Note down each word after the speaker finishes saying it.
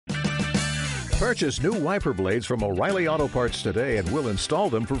Purchase new wiper blades from O'Reilly Auto Parts today and we'll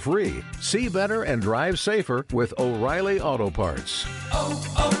install them for free. See better and drive safer with O'Reilly Auto Parts.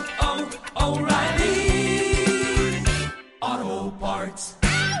 O'Reilly Auto Parts.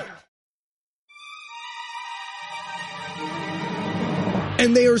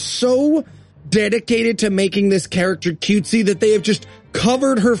 And they are so dedicated to making this character cutesy that they have just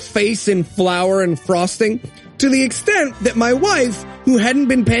covered her face in flour and frosting to the extent that my wife, who hadn't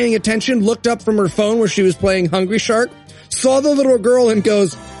been paying attention, looked up from her phone where she was playing Hungry Shark, saw the little girl and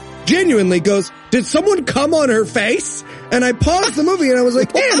genuinely goes, did someone come on her face? And I paused the movie and I was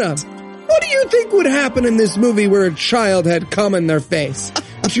like, Anna, what do you think would happen in this movie where a child had cum in their face?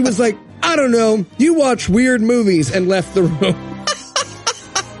 And she was like, I don't know. You watch weird movies, and left the room.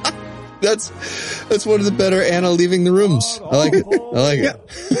 That's one of the better Anna leaving the rooms. I like it. Yeah.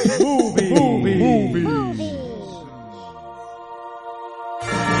 Movie.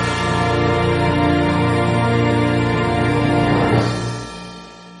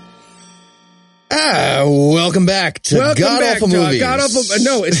 Welcome back to God Awful Movies.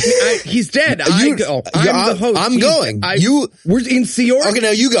 No, he's dead. I'm the host. I'm going. We're in Seor. Okay,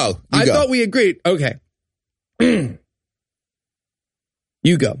 now you go. I thought we agreed. Okay. You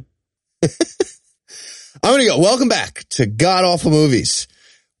go. I'm going to go. Welcome back to God Awful Movies,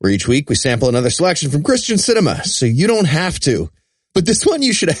 where each week we sample another selection from Christian cinema, so you don't have to. But this one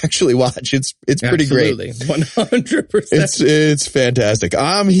you should actually watch. It's pretty great. Absolutely. 100%. It's fantastic.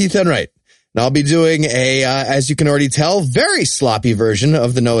 I'm Heath Enright, and I'll be doing as you can already tell, very sloppy version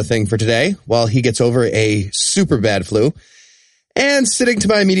of the Noah thing for today, while he gets over a super bad flu. And sitting to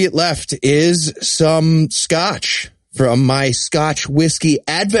my immediate left is some scotch from my Scotch whiskey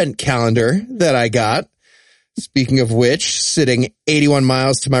advent calendar that I got. Speaking of which, sitting 81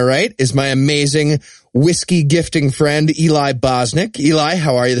 miles to my right is my amazing whiskey gifting friend, Eli Bosnick. Eli,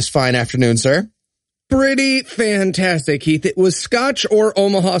 how are you this fine afternoon, sir? Pretty fantastic, Heath. It was Scotch or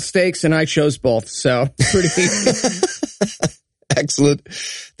Omaha Steaks, and I chose both, so pretty. Excellent.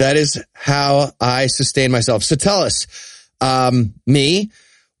 That is how I sustain myself. So tell us, me,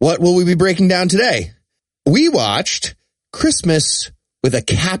 what will we be breaking down today? We watched Christmas with a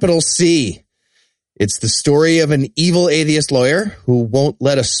capital C. It's the story of an evil atheist lawyer who won't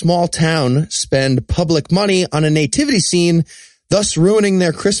let a small town spend public money on a nativity scene, thus ruining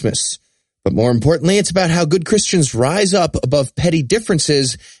their Christmas. But more importantly, it's about how good Christians rise up above petty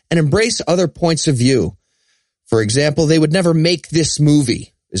differences and embrace other points of view. For example, they would never make this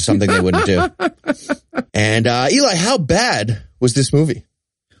movie, is something they wouldn't do. And Eli, how bad was this movie?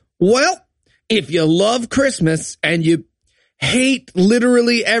 Well, if you love Christmas and you hate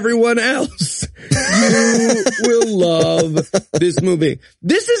literally everyone else, you will love this movie.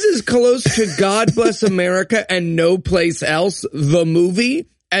 This is as close to God Bless America and No Place Else, the movie,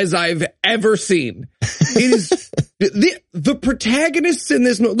 as I've ever seen. It is the protagonists in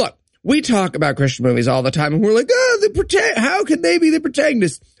this movie. Look, we talk about Christian movies all the time and we're like, how could they be the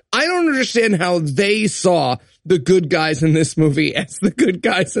protagonists? I don't understand how they saw the good guys in this movie as the good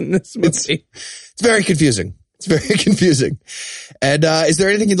guys in this movie. It's very confusing. It's very confusing. And is there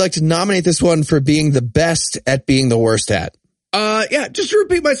anything you'd like to nominate this one for being the best at being the worst at? Yeah, just to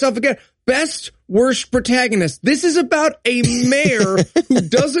repeat myself again. Best, worst protagonist. This is about a mayor who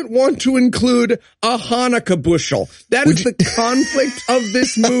doesn't want to include a Hanukkah bushel. That is the conflict of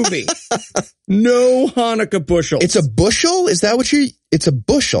this movie. No Hanukkah bushels. It's a bushel? Is that what it's a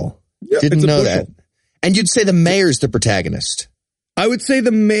bushel? Yep, Didn't know that. And you'd say the mayor's the protagonist. I would say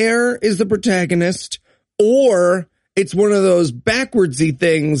the mayor is the protagonist, or it's one of those backwardsy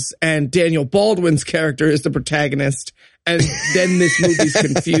things and Daniel Baldwin's character is the protagonist. And then this movie's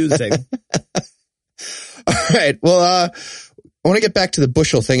confusing. All right. Well, I want to get back to the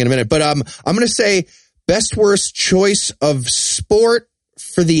bushel thing in a minute, but I'm going to say best worst choice of sport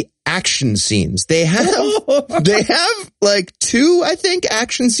for the action scenes. They have like 2, I think,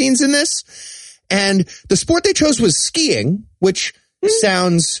 action scenes in this. And the sport they chose was skiing, which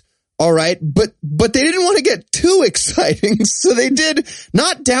sounds all right, but they didn't want to get too exciting, so they did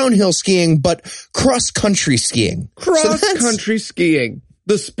not downhill skiing, but cross-country skiing. Cross-country skiing.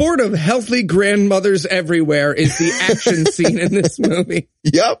 The sport of healthy grandmothers everywhere is the action scene in this movie.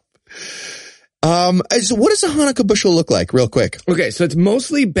 Yep. So what does a Hanukkah bushel look like, real quick? Okay, so it's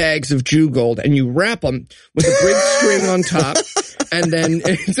mostly bags of Jew gold, and you wrap them with a bridge string on top, and then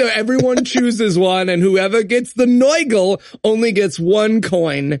so everyone chooses one, and whoever gets the Neugel only gets 1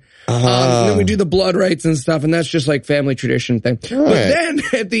 coin. And then we do the blood rites and stuff, and that's just like family tradition thing. But then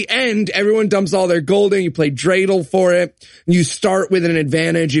at the end, everyone dumps all their gold in. You play dreidel for it. You start with an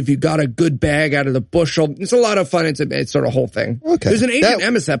advantage if you got a good bag out of the bushel. It's a lot of fun. It's sort of a whole thing. Okay. There's an Agent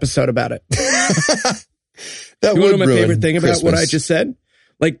Emmis episode about it. That You would know my ruin favorite thing about what I Christmas. just said?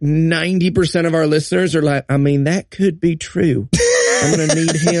 Like 90% of our listeners are like, I mean, that could be true. I'm going to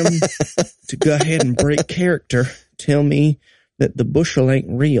need him to go ahead and break character. Tell me that the bushel ain't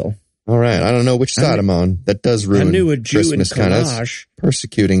real. All right. I don't know which side I'm on. That does ruin I knew a Jew Christmas in kind of collage.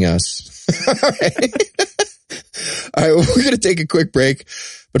 persecuting us. All right. We're going to take a quick break.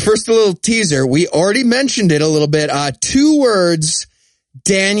 But first, a little teaser. We already mentioned it a little bit. 2 words.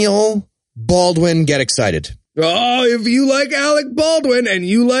 Daniel Baldwin, get excited. Oh, if you like Alec Baldwin and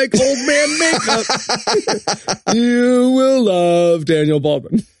you like old man makeup, you will love Daniel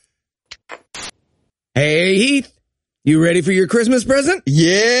Baldwin. Hey, Heath, you ready for your Christmas present?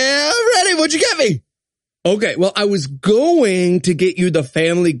 Yeah, I'm ready. What'd you get me? Okay, well, I was going to get you the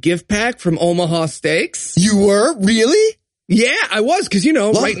family gift pack from Omaha Steaks. You were? Really? Yeah, I was, because, you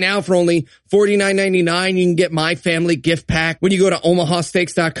know, Love right it. now for only $49.99, you can get my family gift pack. When you go to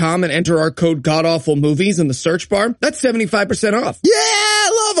omahasteaks.com and enter our code GodAwfulMovies in the search bar, that's 75% off. Yeah,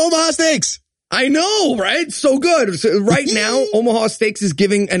 I love Omaha Steaks. I know, right? So good. So right now, Omaha Steaks is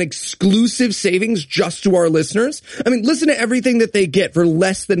giving an exclusive savings just to our listeners. I mean, listen to everything that they get for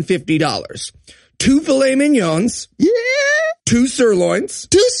less than $50. 2 filet mignons, Yeah. 2 sirloins,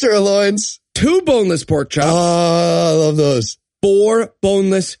 2 sirloins. 2 boneless pork chops, Oh, I love those. 4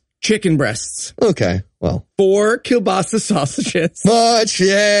 boneless chicken breasts, Okay, well. 4 kielbasa sausages, Much,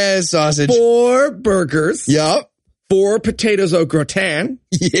 yeah, sausage. 4 burgers, Yup. 4 potatoes au gratin,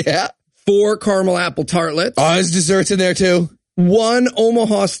 Yeah. 4 caramel apple tartlets, Oh, there's desserts in there too. 1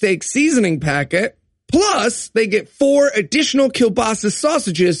 Omaha Steak seasoning packet, plus they get 4 additional kielbasa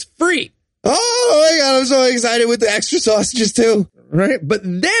sausages free. Oh my God, I'm so excited with the extra sausages too. Right? But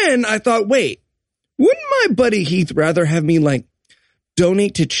then I thought, wait, wouldn't my buddy Heath rather have me like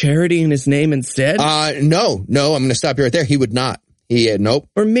donate to charity in his name instead? No, I'm going to stop you right there. He would not. Nope.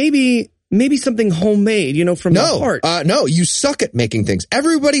 Or maybe something homemade, you know, from the heart. No, you suck at making things.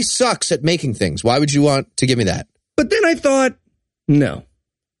 Everybody sucks at making things. Why would you want to give me that? But then I thought, no,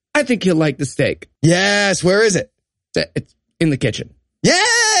 I think he'll like the steak. Yes, where is it? It's in the kitchen. Yay,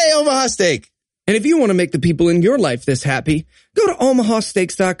 Omaha Steak. And if you want to make the people in your life this happy, go to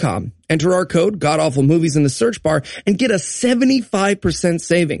omahasteaks.com, enter our code GodAwfulMovies in the search bar, and get a 75%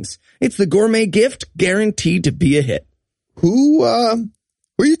 savings. It's the gourmet gift guaranteed to be a hit. Who are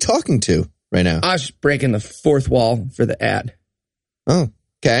you talking to right now? I was just breaking the 4th wall for the ad. Oh,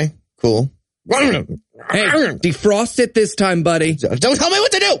 okay, cool. Hey, defrost it this time, buddy. Don't tell me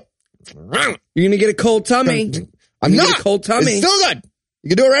what to do. You're going to get a cold tummy. I'm You not. get a cold tummy. It's still good. You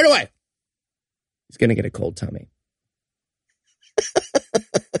can do it right away. He's going to get a cold tummy.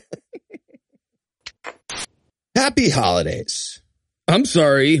 Happy holidays. I'm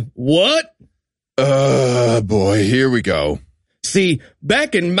sorry. What? Boy, here we go. See,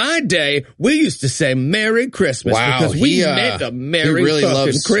 back in my day, we used to say Merry Christmas Wow, because we he meant a Merry really fucking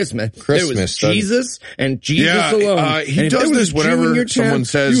loves Christmas. There was Christmas, doesn't he? Jesus and Jesus Yeah, alone. he And if does there was this a Jew whenever in your someone town,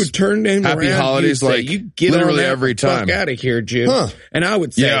 says you would turn him Happy around, Holidays, you'd say, like, you get literally on that every fuck time. out of here, Jew. Huh. And I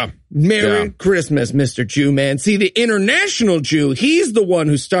would say, Yeah. Merry Yeah. Christmas, Mr. Jew Man. See, the international Jew, he's the one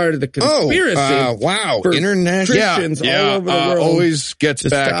who started the conspiracy. Wow. for International. Christians all over the world. Always gets to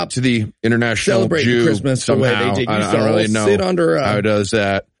back stop to the international celebrating Jew Christmas the way they somehow. did. You I used to don't really all know sit under a- how he does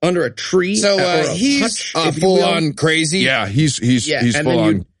that. Under a tree. So or a he's hutch, if you full will. on crazy. Yeah, he's Yeah, he's and full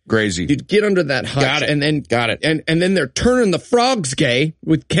then on crazy. You'd get under that hutch, Got it. and then Got it. and then they're turning the frogs gay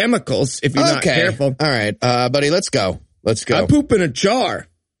with chemicals if you're not Okay. careful. All right, buddy, let's go. Let's go. I poop in a jar.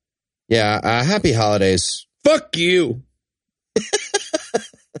 Yeah. Happy holidays. Fuck you.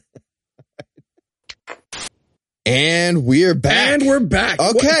 And we're back. And we're back.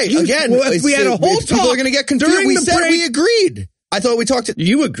 Okay. What? Again, Well, we had a whole people talk are going to get confused. during We the said break. we agreed. I thought we talked to.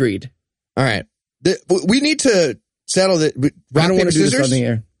 You agreed. All right. We need to settle that. I Rock, don't paper, want to do this scissors. on the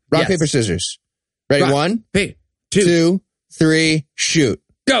air. Rock, Yes. paper, scissors. Ready? Rock. 1, Hey, two, 2, 3, shoot.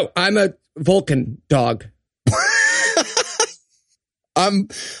 go. I'm a Vulcan dog. I'm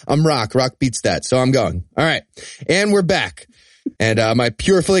Rock. Rock beats that. So I'm going. All right. And we're back. And my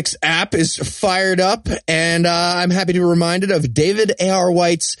PureFlix app is fired up. And I'm happy to be reminded of David A.R.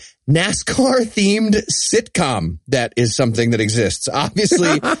 White's NASCAR-themed sitcom. That is something that exists.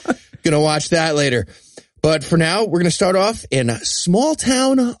 Obviously, going to watch that later. But for now, we're going to start off in small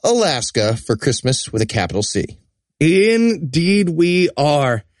town Alaska for Christmas with a capital C. Indeed we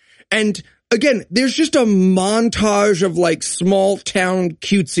are. And again, there's just a montage of like small town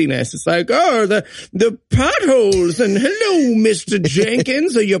cutesiness. It's like, oh, the potholes and hello, Mr.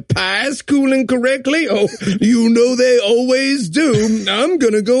 Jenkins. Are your pies cooling correctly? Oh, you know they always do. I'm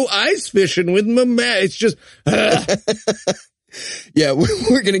going to go ice fishing with my man. It's just, Yeah,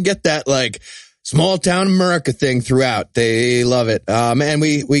 we're going to get that like small town America thing throughout. They love it. And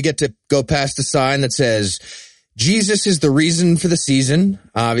we get to go past a sign that says, Jesus is the reason for the season,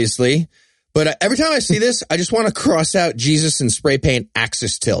 obviously. But every time I see this, I just want to cross out Jesus and spray paint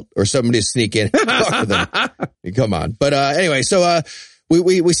Axis tilt or somebody to sneak in. Fuck with them. Come on. But anyway, so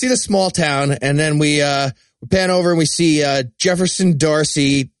we see the small town, and then we pan over and we see Jefferson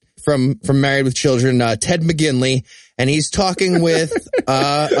Darcy from Married with Children, Ted McGinley, and he's talking with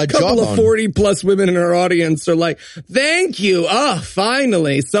a couple jawbone. of 40-plus women in our audience are like, thank you. Oh,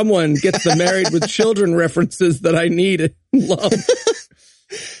 finally, someone gets the Married with Children references that I need and love.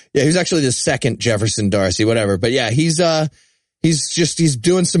 Yeah, he was actually the second Jefferson Darcy, whatever. But yeah, he's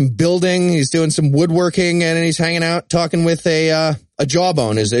doing some building, he's doing some woodworking, and he's hanging out talking with a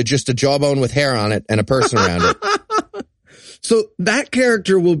jawbone. Is it just a jawbone with hair on it and a person around it? So that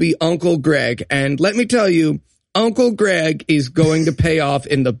character will be Uncle Greg, and let me tell you, Uncle Greg is going to pay off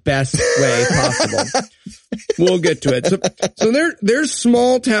in the best way possible. We'll get to it. So they're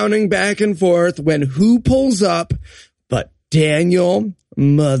small towning back and forth when who pulls up but Daniel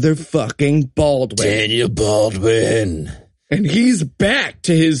motherfucking Baldwin. Daniel Baldwin. And he's back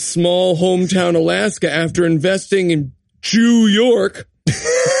to his small hometown Alaska after investing in New York.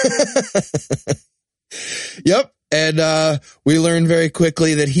 Yep. And we learn very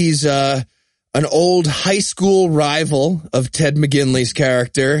quickly that he's an old high school rival of Ted McGinley's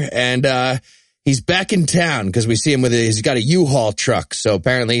character. And he's back in town because we see him he's got a U-Haul truck. So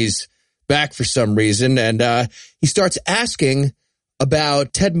apparently he's back for some reason. And he starts asking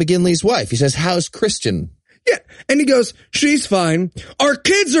about Ted McGinley's wife. He says, how's Kristen? Yeah. And he goes, she's fine. Our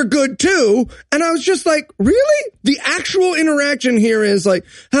kids are good too. And I was just like, really? The actual interaction here is like,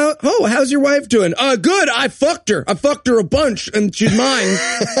 how's your wife doing? Good. I fucked her. I fucked her a bunch and she's mine.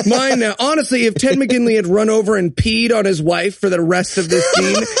 Mine now. Honestly, if Ted McGinley had run over and peed on his wife for the rest of this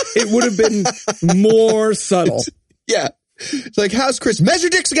scene, it would have been more subtle. Yeah. It's like, how's Chris? Measure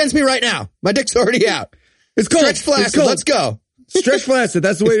dicks against me right now. My dick's already out. It's cold. Stretch flaccid. Let's go. Stretch flaccid.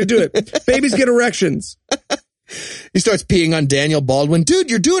 That's the way to do it. Babies get erections. He starts peeing on Daniel Baldwin. Dude,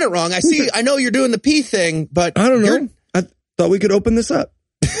 you're doing it wrong. I know you're doing the pee thing, but I don't know. I thought we could open this up.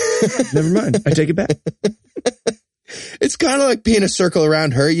 Never mind. I take it back. It's kind of like peeing a circle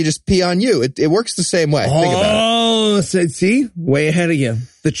around her. You just pee on you. It works the same way. Think about it. Oh, see? Way ahead of you.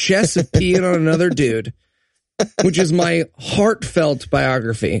 The chess of peeing on another dude, which is my heartfelt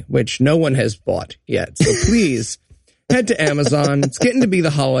biography, which no one has bought yet. So please head to Amazon. It's getting to be the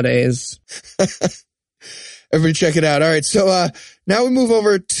holidays. Everybody check it out. All right. So now we move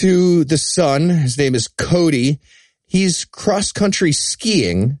over to the son. His name is Cody. He's cross-country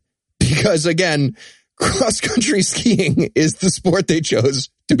skiing because, again, cross-country skiing is the sport they chose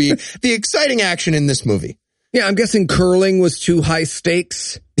to be the exciting action in this movie. Yeah, I'm guessing curling was too high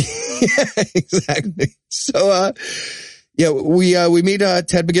stakes. Yeah, exactly. So, we meet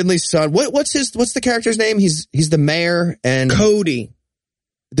Ted McGinley's son. What's the character's name? He's the mayor and Cody.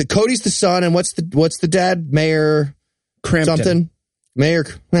 Cody's the son, and what's the dad? Mayor Crampton. Something. Mayor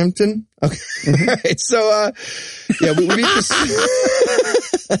Crampton. Okay. Mm-hmm. All right. So, we meet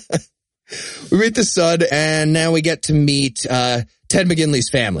we meet the son, and now we get to meet Ted McGinley's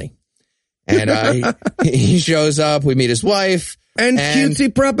family. And he shows up. We meet his wife and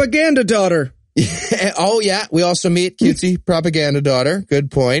cutesy propaganda daughter. Oh yeah, we also meet cutesy propaganda daughter.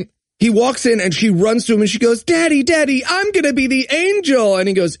 Good point. He walks in and she runs to him and she goes, Daddy, Daddy, I'm going to be the angel. And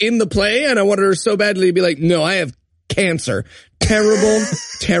he goes, in the play? And I wanted her so badly to be like, no, I have cancer. Terrible,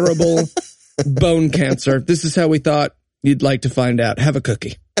 terrible bone cancer. This is how we thought you'd like to find out. Have a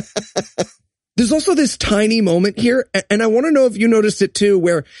cookie. There's also this tiny moment here, and I want to know if you noticed it too,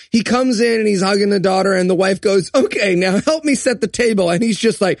 where he comes in and he's hugging the daughter and the wife goes, okay, now help me set the table. And he's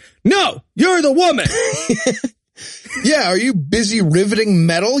just like, no, you're the woman. Yeah, are you busy riveting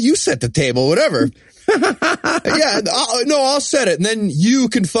metal? You set the table, whatever. Yeah, I'll set it, and then you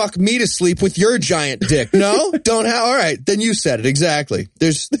can fuck me to sleep with your giant dick. No, don't have. All right, then you set it. Exactly.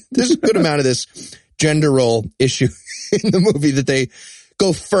 There's a good amount of this gender role issue in the movie that they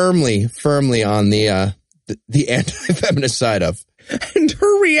go firmly on the anti-feminist side of. And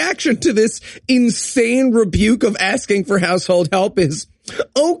her reaction to this insane rebuke of asking for household help is,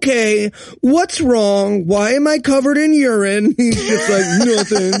 okay, what's wrong? Why am I covered in urine? He's just like,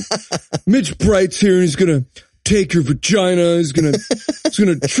 nothing. Mitch Bright's here and he's going to take your vagina. He's going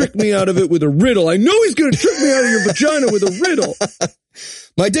to trick me out of it with a riddle. I know he's going to trick me out of your vagina with a riddle.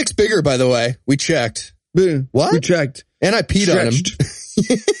 My dick's bigger, by the way. We checked. What? We checked. And I peed Stretched. on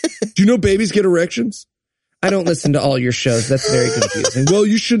him. Do you know babies get erections? I don't listen to all your shows. That's very confusing. Well,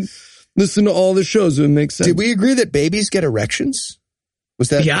 you should Listen to all the shows. It would make sense. Did we agree that babies get erections? Was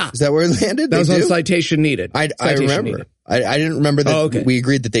that, Yeah. Is that where it landed? That was They on do? Citation Needed. I Citation remember. Needed. I didn't remember that Oh, okay. we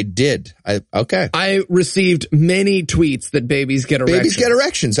agreed that they did. Okay. I received many tweets that babies get erections. Babies get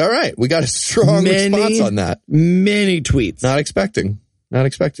erections. All right. We got a strong response on that. Many tweets. Not expecting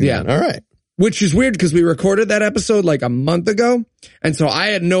Yeah. that. All right. Which is weird because we recorded that episode like a month ago. And so I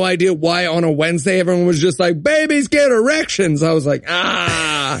had no idea why on a Wednesday everyone was just like, babies get erections. I was like,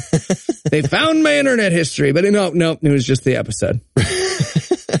 they found my internet history. But no, it was just the episode.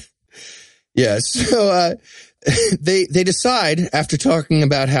 Yeah. So they decide, after talking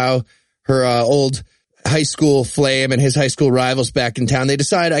about how her old high school flame and his high school rivals back in town, they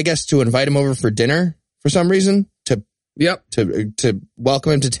decide, I guess, to invite him over for dinner for some reason, to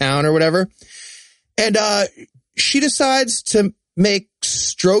welcome him to town or whatever. And she decides to make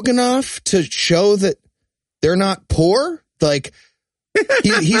stroganoff to show that they're not poor. Like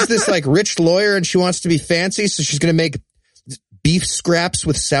he's this like rich lawyer and she wants to be fancy, so she's going to make beef scraps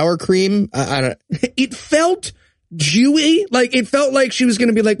with sour cream. I don't. It felt Jewy. Like, it felt like she was going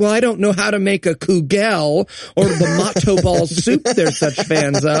to be like, well, I don't know how to make a kugel or the matzo ball soup they're such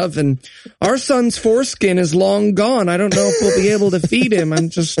fans of. And our son's foreskin is long gone. I don't know if we'll be able to feed him. I'm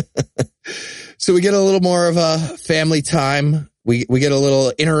just. So we get a little more of a family time. We get a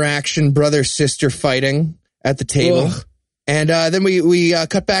little interaction, brother, sister fighting at the table. Ugh. And then we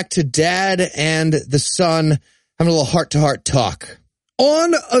cut back to dad and the son having a little heart-to-heart talk.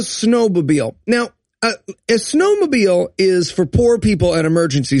 On a snowmobile. Now, a snowmobile is for poor people and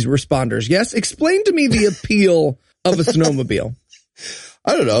emergency responders. Yes? Explain to me the appeal of a snowmobile.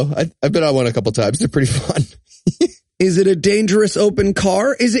 I don't know. I've been on one a couple times. They're pretty fun. Is it a dangerous open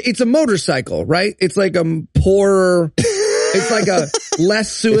car? It's a motorcycle, right? It's like a poorer, it's like a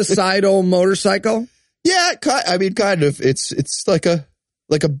less suicidal motorcycle. Yeah, I mean, kind of. It's like a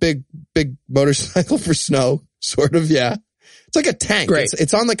big motorcycle for snow, sort of. Yeah, it's like a tank. Great.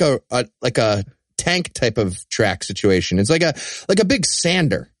 It's on like a tank type of track situation. It's like a big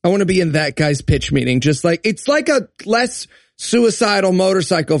sander. I want to be in that guy's pitch meeting. Just like, it's like a less suicidal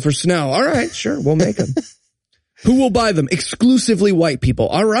motorcycle for snow. All right, sure, we'll make them. Who will buy them? Exclusively white people.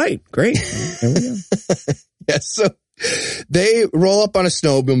 All right, great. There we go. Yeah, so they roll up on a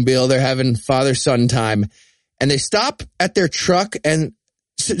snowmobile. They're having father-son time, and they stop at their truck. And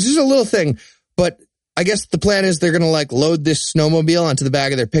this is a little thing, but I guess the plan is they're going to like load this snowmobile onto the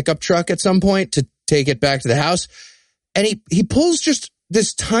back of their pickup truck at some point to take it back to the house. And he pulls just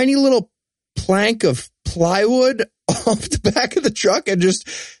this tiny little plank of plywood off the back of the truck and just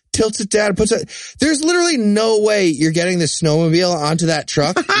tilts it down and puts it. There's literally no way you're getting this snowmobile onto that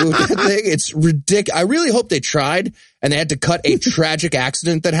truck with that thing. It's ridiculous. I really hope they tried and they had to cut a tragic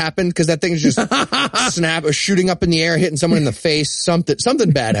accident that happened, because that thing's just shooting up in the air, hitting someone in the face.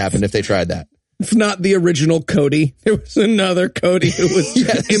 Something bad happened if they tried that. It's not the original Cody. There was another Cody who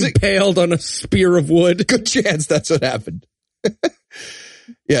was impaled on a spear of wood. Good chance that's what happened.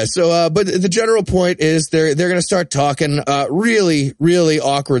 Yeah. So, but the general point is they're going to start talking, really, really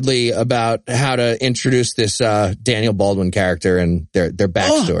awkwardly about how to introduce this, Daniel Baldwin character and their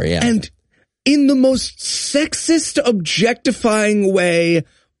backstory. Yeah. And in the most sexist, objectifying way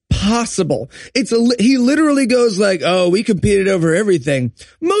possible. He literally goes like, oh, we competed over everything.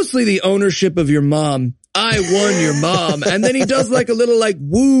 Mostly the ownership of your mom. I won your mom. And then he does like a little like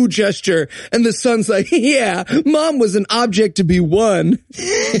woo gesture. And the son's like, yeah, mom was an object to be won.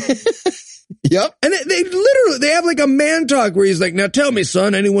 Yep. And they have like a man talk where he's like, now tell me,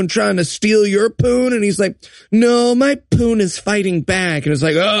 son, anyone trying to steal your poon? And he's like, no, my poon is fighting back. And it's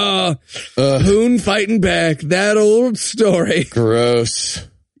like, oh, poon fighting back. That old story. Gross.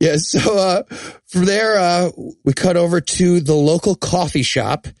 Yeah. So, from there, we cut over to the local coffee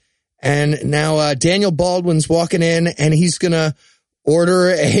shop. And now Daniel Baldwin's walking in, and he's going to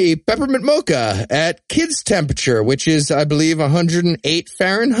order a peppermint mocha at kids temperature, which is, I believe, 108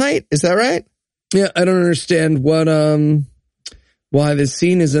 Fahrenheit. Is that right? Yeah, I don't understand why this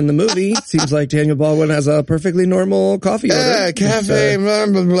scene is in the movie. It seems like Daniel Baldwin has a perfectly normal coffee order. Cafe, blah,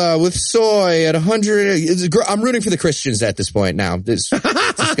 blah, blah, with soy at 100. I'm rooting for the Christians at this point now. It's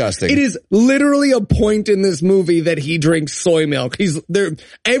disgusting. It is literally a point in this movie that he drinks soy milk.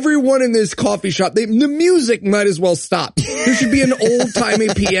 Everyone in this coffee shop, the music might as well stop. There should be an old-timey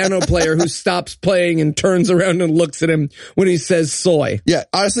piano player who stops playing and turns around and looks at him when he says soy. Yeah,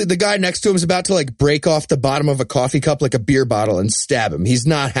 honestly, the guy next to him is about to like break off the bottom of a coffee cup like a beer bottle and stab him. He's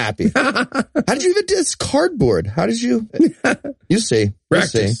not happy. How did you even do this? Cardboard. How did you? You see.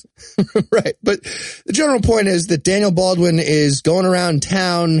 Practice. Right. But the general point is that Daniel Baldwin is going around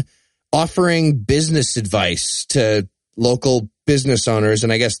town offering business advice to local business owners.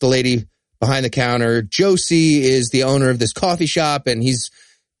 And I guess the lady behind the counter, Josie, is the owner of this coffee shop, and he's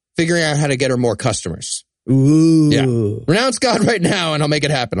figuring out how to get her more customers. Ooh. Yeah. Renounce God right now and I'll make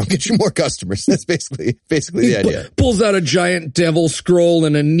it happen. I'll get you more customers. That's basically the idea. Pulls out a giant devil scroll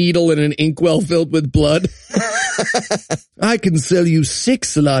and a needle and an inkwell filled with blood. I can sell you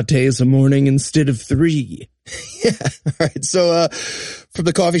 6 lattes a morning instead of 3. Yeah. All right. So, from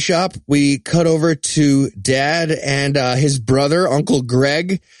the coffee shop, we cut over to Dad and his brother, Uncle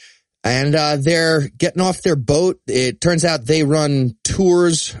Greg. And they're getting off their boat. It turns out they run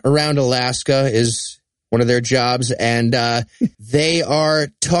tours around Alaska is one of their jobs. And they are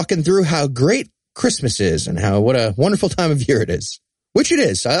talking through how great Christmas is and what a wonderful time of year it is. Which it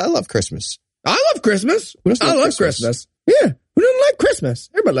is. I love Christmas. I love Christmas. Who doesn't I love love Christmas. Yeah. Who doesn't like Christmas?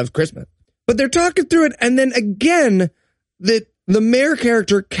 Everybody loves Christmas. But they're talking through it. And then again, the mayor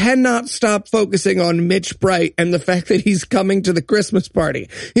character cannot stop focusing on Mitch Bright and the fact that he's coming to the Christmas party.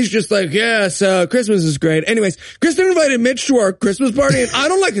 He's just like, yes, Christmas is great. Anyways, Kristen invited Mitch to our Christmas party and I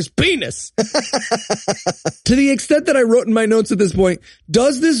don't like his penis. To the extent that I wrote in my notes at this point,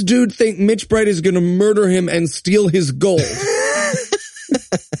 does this dude think Mitch Bright is going to murder him and steal his gold?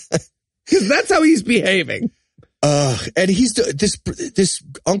 Because that's how he's behaving. And he's this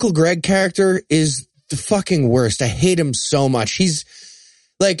Uncle Greg character is the fucking worst. I hate him so much. He's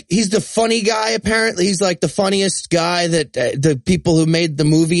the funny guy, apparently. He's like the funniest guy that the people who made the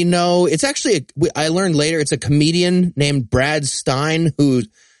movie know. It's actually, I learned later, it's a comedian named Brad Stein who...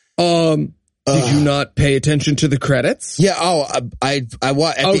 Did you not pay attention to the credits? Yeah, I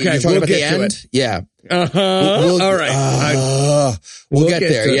okay, we'll get to it. Yeah. All right. We'll get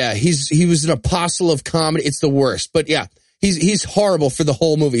there. Yeah, he was an apostle of comedy. It's the worst. But yeah, he's horrible for the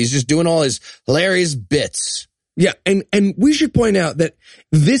whole movie. He's just doing all his hilarious bits. Yeah, and we should point out that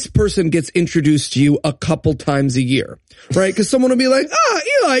this person gets introduced to you a couple times a year, right? Because someone will be like,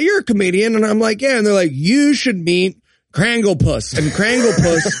 Eli, you're a comedian. And I'm like, yeah. And they're like, you should meet Kranglepuss. And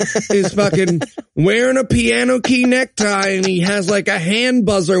Kranglepuss is fucking wearing a piano key necktie and he has like a hand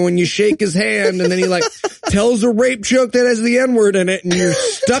buzzer when you shake his hand and then he like tells a rape joke that has the N-word in it and you're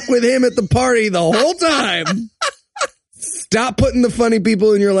stuck with him at the party the whole time. Stop putting the funny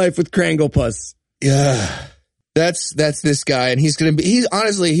people in your life with Kranglepuss. Yeah. That's this guy, and he's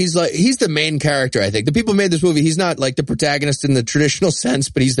the main character, I think. The people who made this movie, he's not like the protagonist in the traditional sense,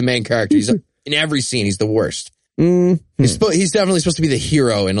 but he's the main character. He's in every scene, he's the worst. Mm-hmm. He's definitely supposed to be the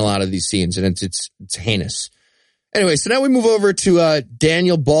hero in a lot of these scenes, and it's heinous. Anyway, so now we move over to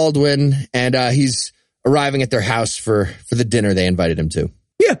Daniel Baldwin, and he's arriving at their house for the dinner they invited him to.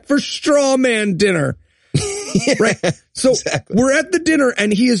 Yeah, for straw man dinner. Yeah, right. So exactly. We're at the dinner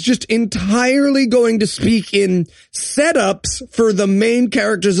and he is just entirely going to speak in setups for the main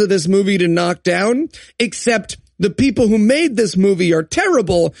characters of this movie to knock down, except the people who made this movie are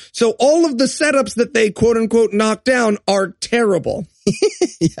terrible. So all of the setups that they quote unquote knock down are terrible.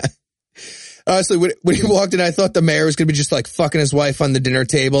 Yeah. Honestly, when he walked in, I thought the mayor was going to be just like fucking his wife on the dinner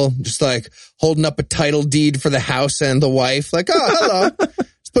table, just like holding up a title deed for the house and the wife. Like, oh, hello.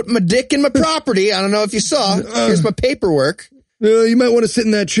 Put my dick in my property. I don't know if you saw. Here's my paperwork. You might want to sit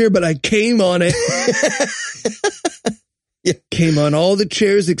in that chair, but I came on it. Yeah. Came on all the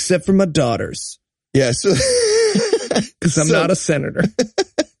chairs except for my daughters. Yeah. So, because I'm not a senator.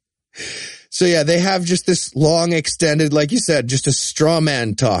 So yeah, they have just this long extended, like you said, just a straw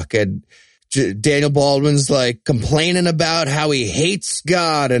man talk. And Daniel Baldwin's like complaining about how he hates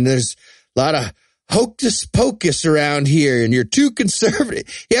God. And there's a lot of hocus pocus around here and you're too conservative.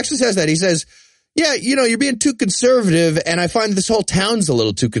 He actually says that. He says, yeah, you're being too conservative and I find this whole town's a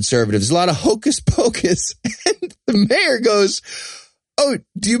little too conservative. There's a lot of hocus pocus. And the mayor goes, oh,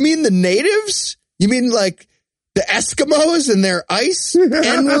 do you mean the natives? You mean like the Eskimos and their ice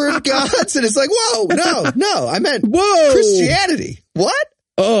N-word gods? And it's like, whoa, no, I meant Christianity. What?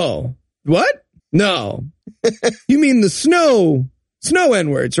 Oh, what? No. You mean the snow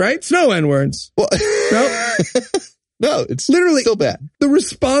N-words, right? Snow N-words. Well, no, no, it's literally still bad. The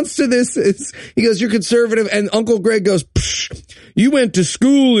response to this is, he goes, you're conservative. And Uncle Greg goes, you went to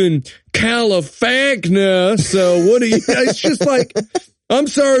school in Califagna. So what do you, it's just like, I'm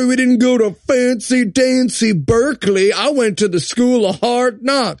sorry we didn't go to fancy dancy Berkeley. I went to the school of hard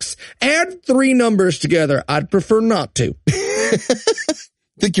knocks. Add 3 numbers together. I'd prefer not to.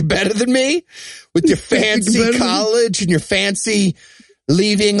 Think you're better than me with your fancy college and your fancy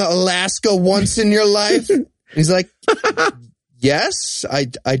leaving Alaska once in your life? He's like, yes, I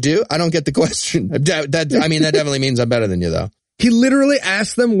do. I don't get the question. That definitely means I'm better than you, though. He literally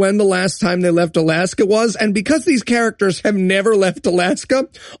asked them when the last time they left Alaska was, and because these characters have never left Alaska,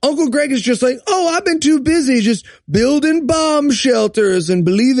 Uncle Greg is just like, oh, I've been too busy just building bomb shelters and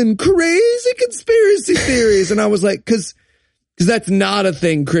believing crazy conspiracy theories. And I was like, because that's not a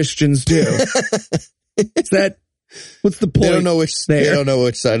thing Christians do. Is that, what's the point? They don't know which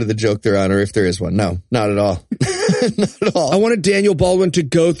side of the joke they're on, or if there is one. No, not at all. Not at all. I wanted Daniel Baldwin to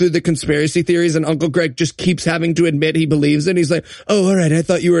go through the conspiracy theories, and Uncle Greg just keeps having to admit he believes it. He's like, oh, all right, I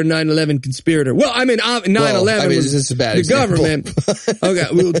thought you were a 9/11 conspirator. Well, I mean, 9/11 was a bad the example. government. Okay,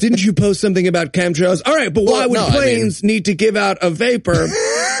 well, didn't you post something about chemtrails? All right, but why would planes need to give out a vapor?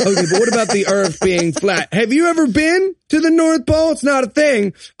 Okay, but what about the Earth being flat? Have you ever been to the North Pole? It's not a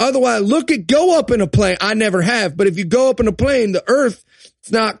thing. Otherwise, go up in a plane. I never have, but if you go up in a plane, the Earth,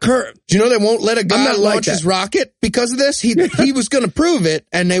 it's not curved. Do you know they won't let a guy launch his rocket because of this? He was going to prove it,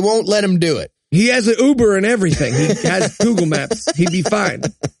 and they won't let him do it. He has an Uber and everything. He has Google Maps. He'd be fine.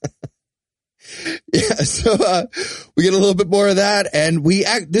 Yeah, so we get a little bit more of that, and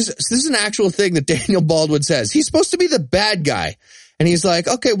this is an actual thing that Daniel Baldwin says. He's supposed to be the bad guy, and he's like,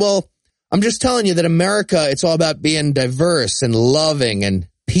 okay, well, I'm just telling you that America, it's all about being diverse and loving and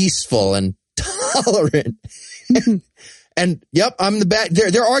peaceful and tolerant. And yep, I'm the bad.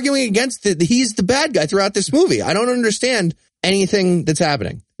 They're arguing against he's the bad guy throughout this movie. I don't understand anything that's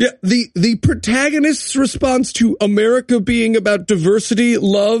happening. Yeah, the protagonist's response to America being about diversity,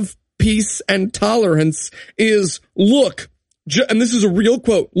 love, peace, and tolerance is, look, and this is a real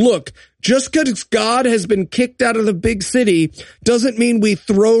quote, look, just because God has been kicked out of the big city doesn't mean we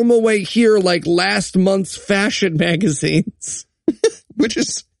throw him away here like last month's fashion magazines. Which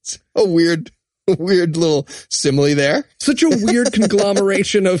is a weird little simile there. Such a weird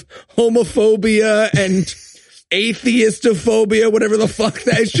conglomeration of homophobia and atheistophobia, whatever the fuck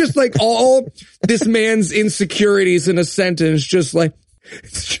that is. Just like all this man's insecurities in a sentence, just like,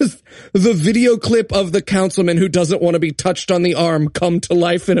 it's just the video clip of the councilman who doesn't want to be touched on the arm come to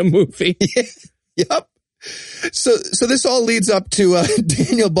life in a movie. Yep. So this all leads up to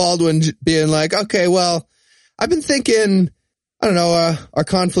Daniel Baldwin being like, okay, well, I've been thinking, I don't know, our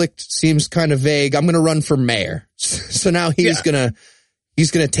conflict seems kind of vague. I'm going to run for mayor. So now he's going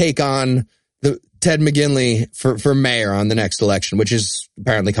to take on the Ted McGinley for mayor on the next election, which is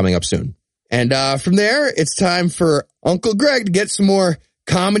apparently coming up soon. And from there, it's time for Uncle Greg to get some more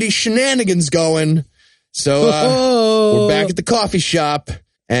comedy shenanigans going. So we're back at the coffee shop,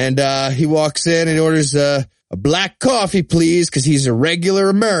 and he walks in and orders a black coffee, please, because he's a regular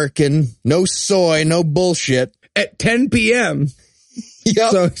American. No soy, no bullshit. At 10 p.m.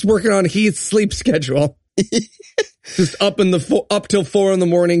 Yep. So he's working on Heath's sleep schedule. Just up till 4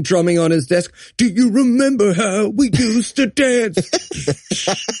 a.m, drumming on his desk. Do you remember how we used to dance?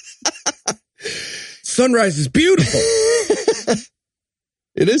 Sunrise is beautiful.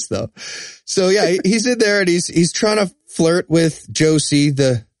 It is, though. So yeah, he's in there and he's trying to flirt with Josie,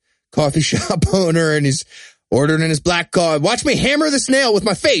 the coffee shop owner, and he's ordering in his black coffee. Watch me hammer this nail with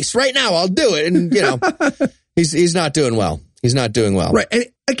my face right now. I'll do it. And you know, he's not doing well. He's not doing well. Right. And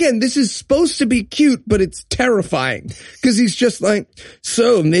again, this is supposed to be cute, but it's terrifying because he's just like,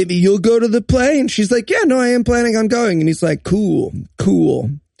 so maybe you'll go to the play? And she's like, yeah, no, I am planning on going. And he's like, cool.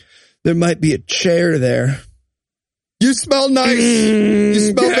 There might be a chair there. You smell nice. You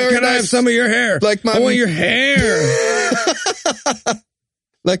smell very can nice. I have some of your hair? I want your hair.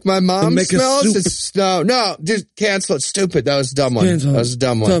 Like my mom smells? No, just cancel it. Stupid. That was a dumb one. That was a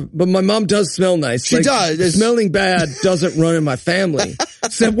dumb one. But my mom does smell nice. She does. Smelling bad doesn't run in my family.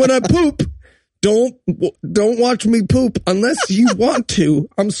 Except when I poop. Don't watch me poop unless you want to.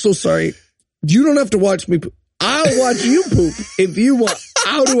 I'm so sorry. You don't have to watch me poop. I'll watch you poop if you want.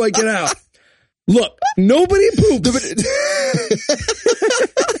 How do I get out? Look, nobody poops.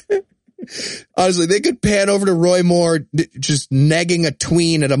 Honestly, they could pan over to Roy Moore just negging a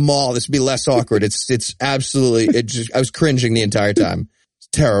tween at a mall. This would be less awkward. It's absolutely, I was cringing the entire time. It's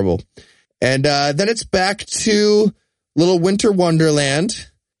terrible. And then it's back to little winter wonderland.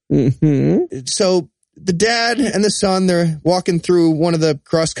 Mm-hmm. So the dad and the son, they're walking through one of the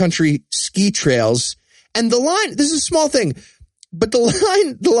cross-country ski trails. And the line, this is a small thing, but the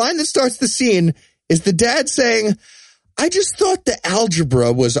line that starts the scene is the dad saying, I just thought the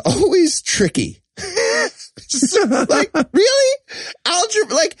algebra was always tricky. Like, really?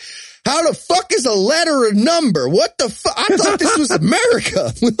 Algebra? Like, how the fuck is a letter a number? What the fuck? I thought this was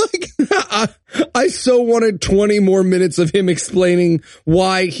America. I so wanted 20 more minutes of him explaining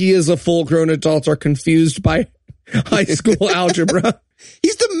why he as a full-grown adult are confused by high school algebra.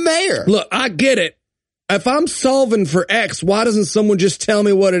 He's the mayor. Look, I get it. If I'm solving for X, why doesn't someone just tell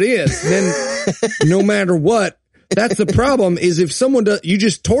me what it is? Then no matter what, That's the problem is if someone does, you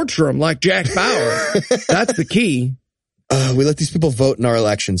just torture them like Jack Bauer. That's the key. We let these people vote in our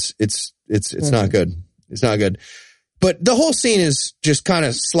elections. It's not good. It's not good. But the whole scene is just kind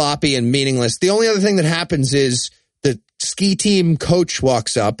of sloppy and meaningless. The only other thing that happens is the ski team coach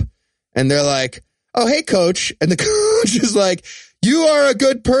walks up and they're like, "Oh, hey, coach." And the coach is like, "You are a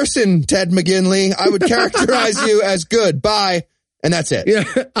good person, Ted McGinley. I would characterize you as good. Bye." And that's it. Yeah.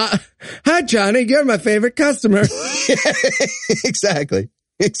 Hi, Johnny. You're my favorite customer. Exactly.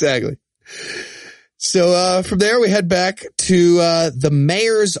 So from there, we head back to the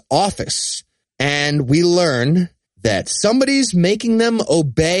mayor's office, and we learn that somebody's making them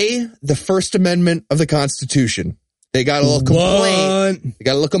obey the First Amendment of the Constitution. They got a little complaint. What? They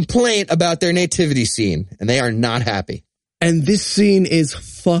got a little complaint about their nativity scene, and they are not happy. And this scene is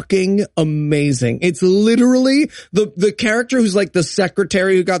fucking amazing. It's literally the character who's like the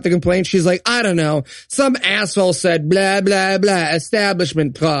secretary who got the complaint. She's like, I don't know. Some asshole said, blah, blah, blah,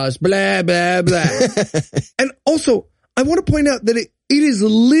 establishment clause, blah, blah, blah. And also, I want to point out that it is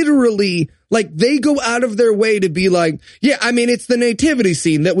literally like they go out of their way to be like, yeah, I mean, it's the nativity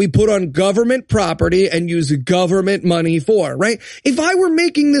scene that we put on government property and use government money for, right? If I were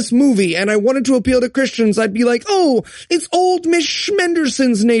making this movie and I wanted to appeal to Christians, I'd be like, oh, it's old Miss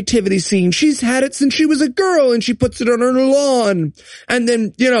Schmenderson's nativity scene. She's had it since she was a girl and she puts it on her lawn. And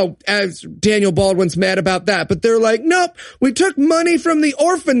then, you know, as Daniel Baldwin's mad about that, but they're like, nope, we took money from the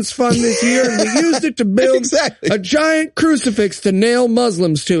orphans fund this year and we used it to build a giant crucifix to nail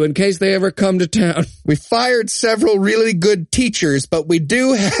Muslims to in case they ever come to town. We fired several really good teachers, but we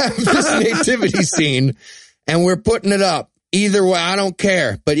do have this nativity scene, and we're putting it up. Either way, I don't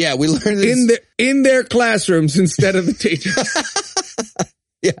care. But yeah, we learned this in their classrooms instead of the teachers.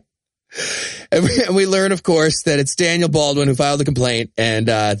 Yeah. And we learn, of course, that it's Daniel Baldwin who filed the complaint, and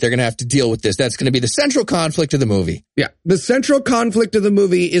they're going to have to deal with this. That's going to be the central conflict of the movie. Yeah. The central conflict of the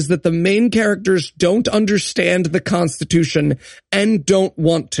movie is that the main characters don't understand the Constitution and don't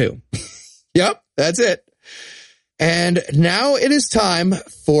want to. Yep, that's it. And now it is time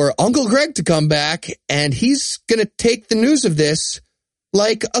for Uncle Greg to come back, and he's going to take the news of this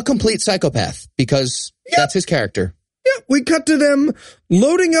like a complete psychopath, because that's his character. Yeah, we cut to them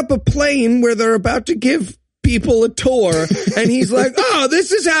loading up a plane where they're about to give people a tour, and he's like, oh,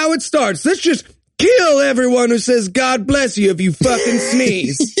 this is how it starts. Let's just kill everyone who says God bless you if you fucking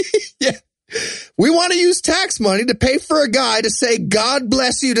sneeze. Yeah. We want to use tax money to pay for a guy to say God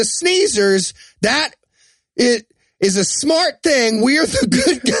bless you to sneezers. That is a smart thing. We are the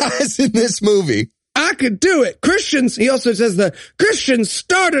good guys in this movie. I could do it. Christians, he also says the Christians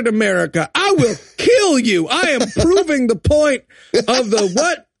started America. I will kill you. I am proving the point of the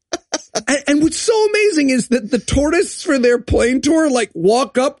what? And what's so amazing is that the tourists for their plane tour like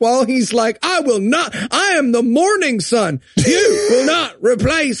walk up while he's like, I am the morning sun. You will not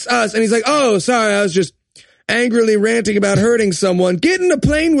replace us. And he's like, oh, sorry, I was just angrily ranting about hurting someone. Get in a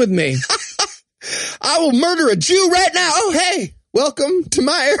plane with me. I will murder a Jew right now. Oh, hey, welcome to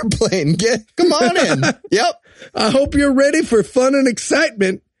my airplane. Come on in. Yep. I hope you're ready for fun and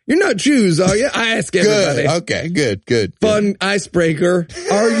excitement. You're not Jews, are you? I ask everybody. Good. Okay, good. Fun icebreaker.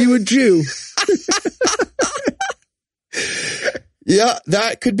 Are you a Jew? Yeah,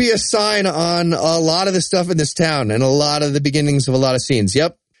 that could be a sign on a lot of the stuff in this town and a lot of the beginnings of a lot of scenes.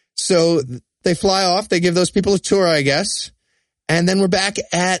 Yep. So they fly off. They give those people a tour, I guess. And then we're back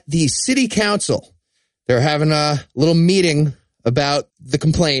at the city council. They're having a little meeting about the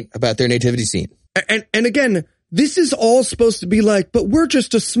complaint about their nativity scene. And again, this is all supposed to be like, but we're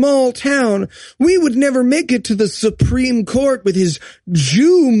just a small town. We would never make it to the Supreme Court with his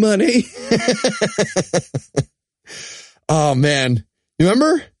Jew money. Oh, man. You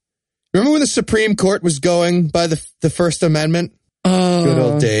remember when the Supreme Court was going by the First Amendment? Good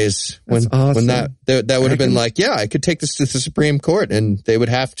old days. When that would have been like, yeah, I could take this to the Supreme Court and they would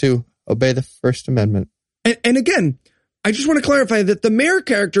have to obey the First Amendment. And again, I just want to clarify that the mayor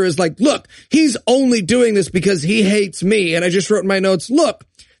character is like, look, he's only doing this because he hates me. And I just wrote in my notes, look,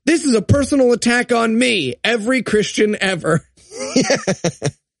 this is a personal attack on me, every Christian ever.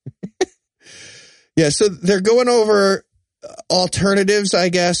 Yeah, so they're going over alternatives, I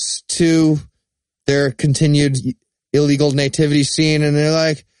guess, to their continued illegal nativity scene. And they're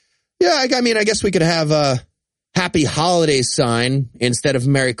like, yeah, I mean, I guess we could have a Happy Holidays sign instead of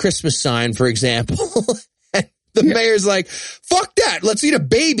Merry Christmas sign, for example. The mayor's like, fuck that. Let's eat a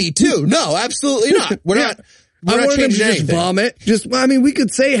baby too. No, absolutely not. We're not changing anything. Just vomit. I mean, we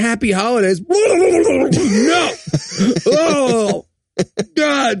could say Happy Holidays. No. Oh,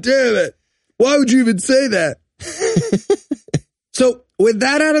 God damn it. Why would you even say that? So with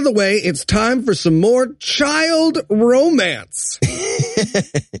that out of the way, it's time for some more child romance.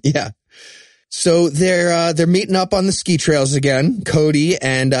 Yeah. So they're meeting up on the ski trails again. Cody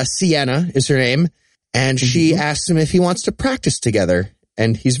and Sienna is her name. And she asks him if he wants to practice together.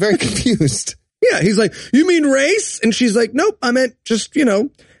 And he's very confused. Yeah, he's like, you mean race? And she's like, nope, I meant just,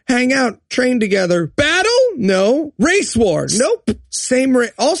 hang out, train together. Battle? No. Race war? Nope. Same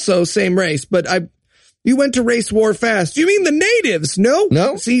race, but you went to race war fast. You mean the natives? No.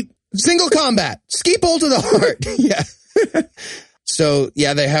 No. See, single combat. Ski pole to the heart. Yeah. So,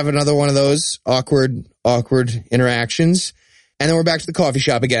 yeah, they have another one of those awkward interactions. And then we're back to the coffee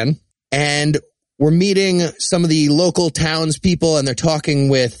shop again. And we're meeting some of the local townspeople, and they're talking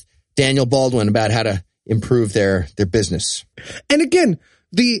with Daniel Baldwin about how to improve their business. And again,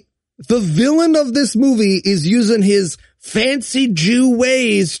 the villain of this movie is using his fancy Jew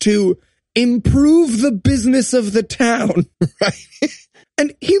ways to improve the business of the town. Right.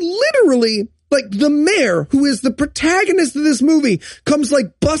 And he literally, like the mayor, who is the protagonist of this movie, comes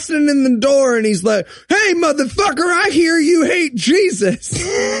like busting in the door and he's like, hey, motherfucker, I hear you hate Jesus.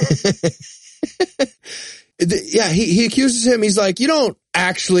 Yeah, he accuses him. He's like, you don't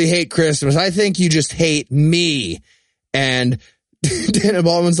actually hate Christmas. I think you just hate me. And Daniel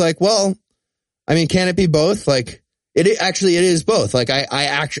Baldwin's like, well, I mean, can it be both? Like, it is both. Like,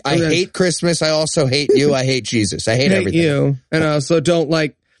 I hate Christmas. I also hate you. I hate Jesus. I hate everything. You. And I also don't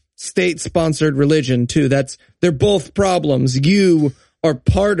like state-sponsored religion, too. They're both problems. You are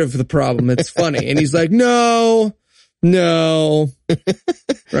part of the problem. It's funny. And he's like, no.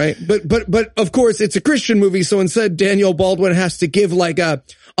 Right. But of course it's a Christian movie. So instead Daniel Baldwin has to give like a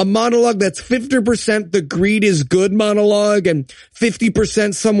monologue that's 50% the greed is good monologue and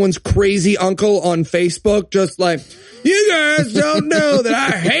 50% someone's crazy uncle on Facebook. Just like, you guys don't know that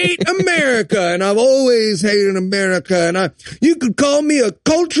I hate America and I've always hated America. And you could call me a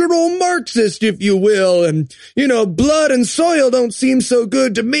cultural Marxist, if you will. And, blood and soil don't seem so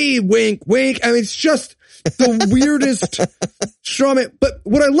good to me. Wink, wink. I mean, it's just the weirdest strawman. But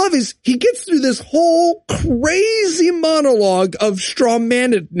what I love is he gets through this whole crazy monologue of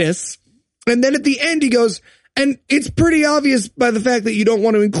strawmanedness. And then at the end he goes, and it's pretty obvious by the fact that you don't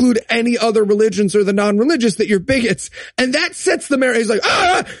want to include any other religions or the non-religious that you're bigots. And that sets the mayor. He's like,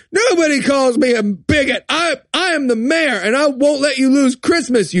 nobody calls me a bigot. I am the mayor and I won't let you lose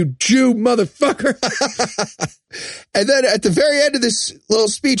Christmas, you Jew motherfucker. And then at the very end of this little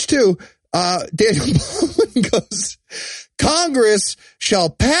speech too, Daniel Baldwin goes, Congress shall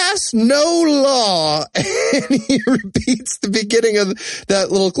pass no law. And he repeats the beginning of that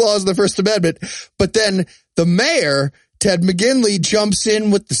little clause in the First Amendment. But then the mayor, Ted McGinley, jumps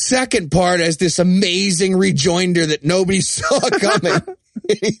in with the second part as this amazing rejoinder that nobody saw coming.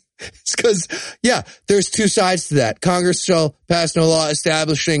 It's because, there's two sides to that. Congress shall pass no law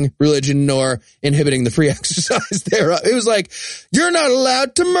establishing religion nor inhibiting the free exercise thereof. It was like, you're not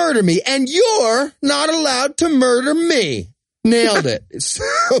allowed to murder me, and you're not allowed to murder me. Nailed it. It's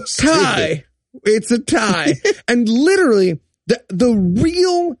so tie. It's a tie. And literally, the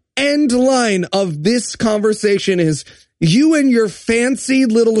real end line of this conversation is, you and your fancy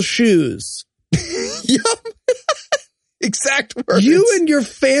little shoes. Yup. Exact words. You and your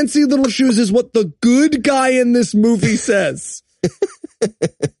fancy little shoes is what the good guy in this movie says.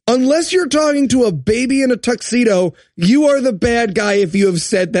 Unless you're talking to a baby in a tuxedo, you are the bad guy if you have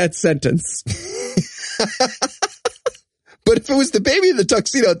said that sentence. But if it was the baby in the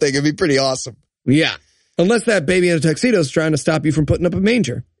tuxedo thing, it'd be pretty awesome. Yeah. Unless that baby in a tuxedo is trying to stop you from putting up a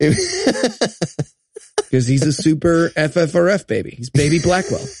manger. Because he's a super FFRF baby. He's baby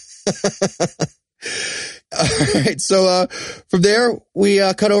Blackwell. All right. So, from there, we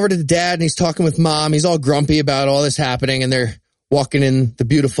cut over to the dad and he's talking with mom. He's all grumpy about all this happening and they're walking in the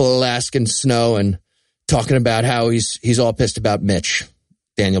beautiful Alaskan snow and talking about how he's all pissed about Mitch,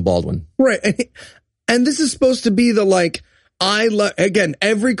 Daniel Baldwin. Right. And this is supposed to be the again,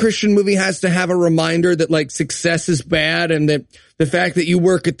 every Christian movie has to have a reminder that success is bad and that the fact that you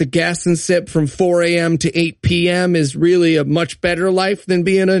work at the gas and sip from 4 a.m. to 8 p.m. is really a much better life than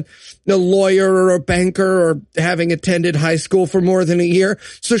being a lawyer or a banker or having attended high school for more than a year.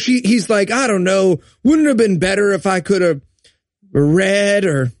 So he's like, I don't know, wouldn't it have been better if I could have read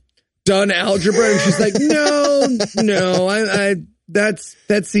or done algebra? And she's like, no,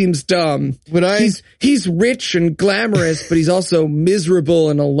 that seems dumb. But he's rich and glamorous, but he's also miserable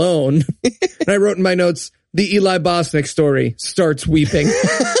and alone. And I wrote in my notes, the Eli Bosnick story, starts weeping.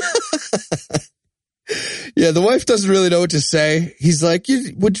 Yeah, the wife doesn't really know what to say. He's like,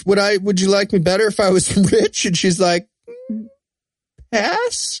 would you like me better if I was rich? And she's like,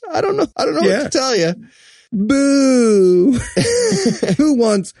 pass? I don't know what to tell you. Boo. Who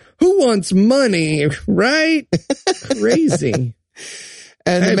wants money, right? Crazy.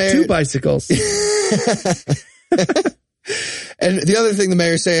 And I have 2 bicycles. And the other thing the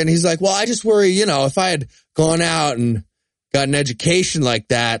mayor's saying, he's like, well, I just worry, if I had gone out and got an education like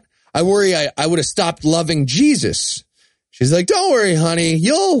that, I worry I would have stopped loving Jesus. She's like, don't worry, honey,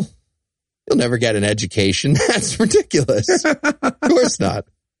 you'll never get an education. That's ridiculous. Of course not.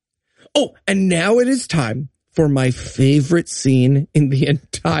 Oh, and now it is time for my favorite scene in the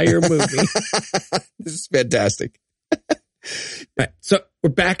entire movie. This is fantastic. Right, so we're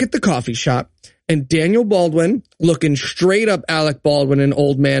back at the coffee shop, and Daniel Baldwin, looking straight up Alec Baldwin in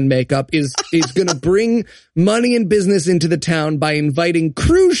old man makeup, is going to bring money and business into the town by inviting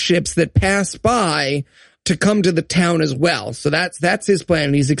cruise ships that pass by to come to the town as well. So that's his plan,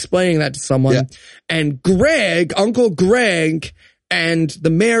 and he's explaining that to someone. Yeah. And Greg, Uncle Greg, and the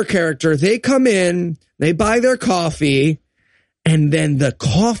mayor character, they come in, they buy their coffee, and then the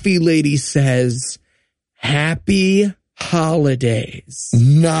coffee lady says, "Happy holidays."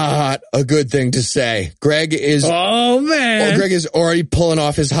 Not a good thing to say. Greg is already pulling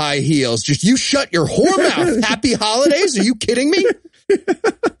off his high heels. Just, you shut your whore mouth. Happy holidays? Are you kidding me?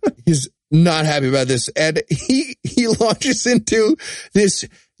 He's not happy about this. And he launches into this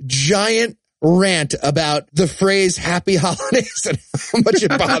giant rant about the phrase happy holidays and how much it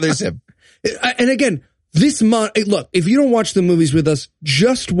bothers him. And again, look, if you don't watch the movies with us,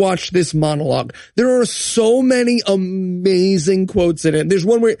 just watch this monologue. There are so many amazing quotes in it. There's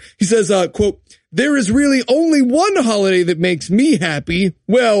one where he says, quote, "There is really only one holiday that makes me happy.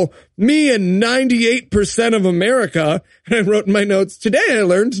 Well, me and 98% of America." And I wrote in my notes, today I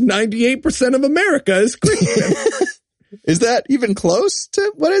learned 98% of America is Christian. Is that even close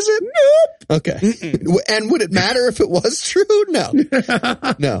to, what is it? Nope. Okay. Mm-mm. And would it matter if it was true? No.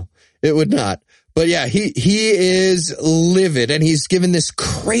 No, it would not. But yeah, he is livid, and he's given this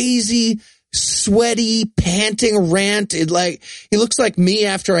crazy, sweaty, panting rant. He looks like me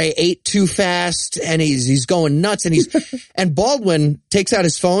after I ate too fast, and he's going nuts, and Baldwin takes out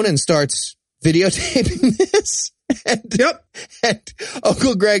his phone and starts videotaping this. And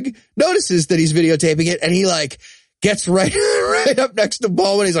Uncle Greg notices that he's videotaping it, and he gets right up next to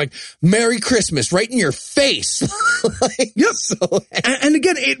Baldwin. He's like, "Merry Christmas," right in your face. Yep. And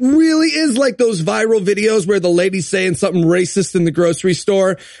again, it really is like those viral videos where the lady's saying something racist in the grocery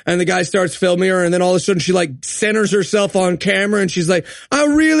store, and the guy starts filming her, and then all of a sudden she centers herself on camera, and she's like, "I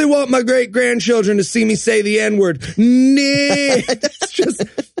really want my great-grandchildren to see me say the N-word." It's just,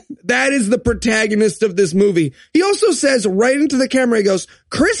 that is the protagonist of this movie. He also says right into the camera, he goes,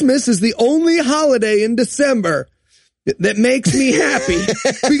 "Christmas is the only holiday in December that makes me happy."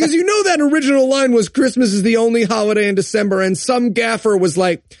 Because that original line was, "Christmas is the only holiday in December," and some gaffer was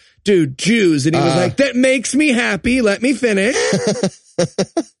like, "Dude, Jews," and he was like, "That makes me happy, let me finish."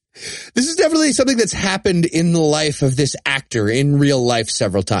 This is definitely something that's happened in the life of this actor in real life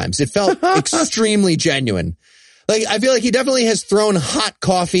several times. It felt extremely genuine. I feel like he definitely has thrown hot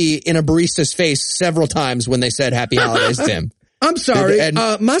coffee in a barista's face several times when they said happy holidays to him. I'm sorry.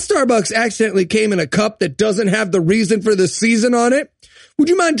 My Starbucks accidentally came in a cup that doesn't have the reason for the season on it. Would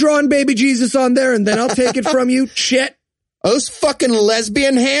you mind drawing baby Jesus on there, and then I'll take it from you, Chet? Those fucking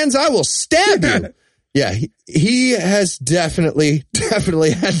lesbian hands, I will stab you. Yeah, he has definitely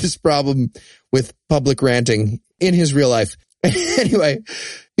had this problem with public ranting in his real life. Anyway,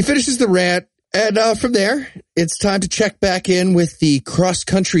 he finishes the rant, and from there, it's time to check back in with the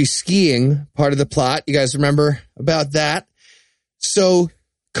cross-country skiing part of the plot. You guys remember about that? So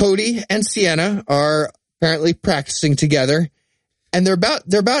Cody and Sienna are apparently practicing together, and they're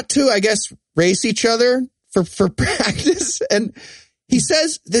about to, I guess, race each other for practice. And he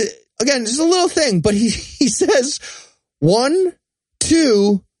says that, again, this is a little thing, but he says 1,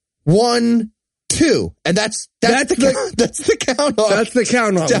 2, 1, 2, and that's the count off. That's the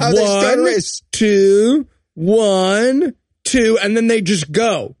count off. 1, 2, 1, 2, and then they just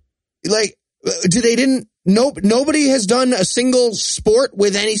go. Nobody has done a single sport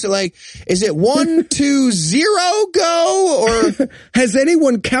with any, is it 1, 2, 0 go, or has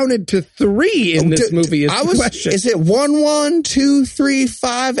anyone counted to 3 in this movie? Is the question. Is it 1, 1, 2, 3,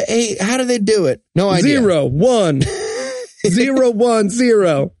 5, 8? How do they do it? No idea. 0, 1, 0, 1,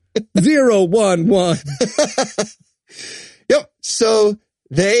 0, 0, 1, 1. Yep. So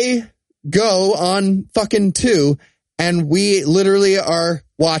they go on fucking 2, and we literally are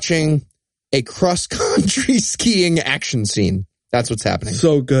watching a cross-country skiing action scene. That's what's happening.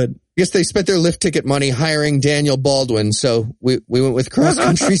 So good. I guess they spent their lift ticket money hiring Daniel Baldwin, so we went with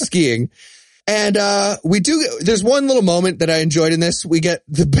cross-country skiing. And there's one little moment that I enjoyed in this. We get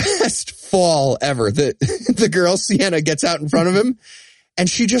the best fall ever. The girl, Sienna, gets out in front of him, and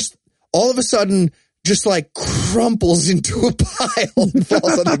she just, all of a sudden, just like crumples into a pile and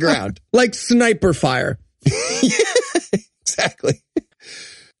falls on the ground. Like sniper fire. Yeah, exactly.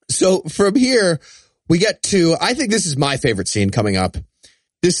 So from here, we get to, I think this is my favorite scene coming up.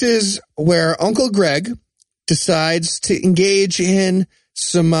 This is where Uncle Greg decides to engage in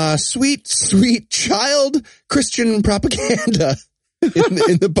some sweet child Christian propaganda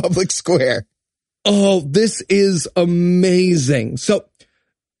in the public square. Oh, this is amazing. So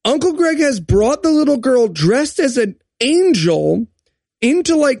Uncle Greg has brought the little girl dressed as an angel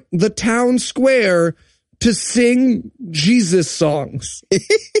into like the town square to sing Jesus songs.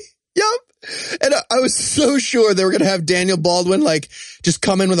 Yep. And I was so sure they were going to have Daniel Baldwin like just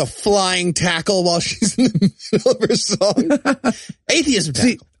come in with a flying tackle while she's in the middle of her song. Atheism tackle.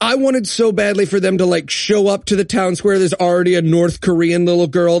 See, I wanted so badly for them to like show up to the town square. There's already a North Korean little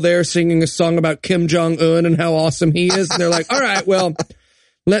girl there singing a song about Kim Jong-un and how awesome he is. And they're like, all right, well,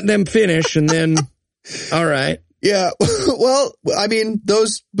 let them finish. And then, all right. Yeah. Well, I mean,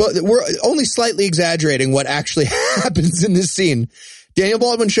 we're only slightly exaggerating what actually happens in this scene. Daniel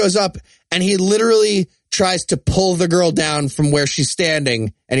Baldwin shows up and he literally tries to pull the girl down from where she's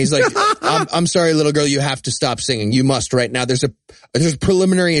standing. And he's like, I'm sorry, little girl, you have to stop singing. You must right now. There's a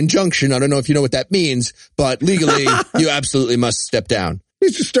preliminary injunction. I don't know if you know what that means, but legally you absolutely must step down. He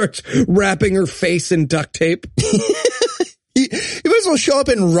just starts wrapping her face in duct tape. He might as well show up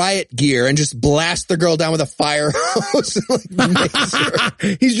in riot gear and just blast the girl down with a fire hose.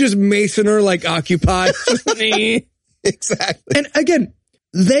 He's just macing her like Occupy. Exactly. And again,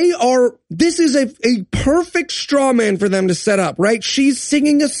 this is a perfect straw man for them to set up, right? She's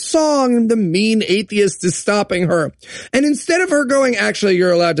singing a song and the mean atheist is stopping her. And instead of her going, actually,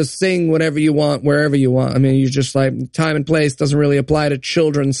 you're allowed to sing whatever you want, wherever you want. I mean, you just like time and place doesn't really apply to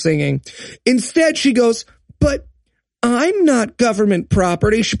children singing. Instead, she goes, but I'm not government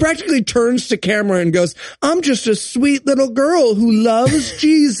property. She practically turns to camera and goes, I'm just a sweet little girl who loves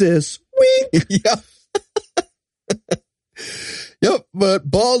Jesus. Wink. Yeah. Yep, but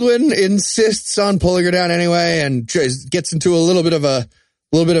Baldwin insists on pulling her down anyway, and gets into a little bit of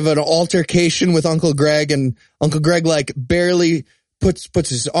an altercation with Uncle Greg, and Uncle Greg like barely puts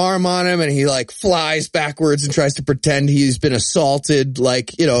his arm on him, and he like flies backwards and tries to pretend he's been assaulted,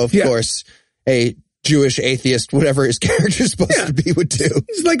 like, you know, of course, a Jewish atheist, whatever his character's supposed to be, would do.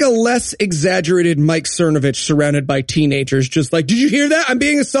 He's like a less exaggerated Mike Cernovich surrounded by teenagers, just like, did you hear that? I'm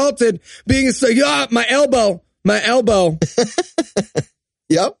being assaulted. My elbow.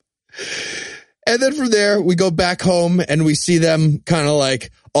 Yep. And then from there, we go back home and we see them kind of like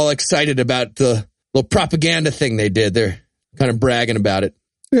all excited about the little propaganda thing they did. They're kind of bragging about it.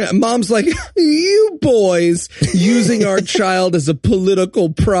 Yeah, Mom's like, you boys using our child as a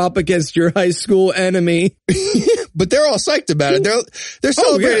political prop against your high school enemy. But they're all psyched about it. They're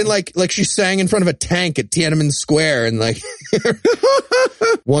celebrating like she sang in front of a tank at Tiananmen Square and like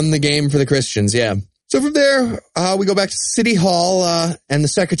won the game for the Christians. Yeah. So from there, we go back to City Hall, and the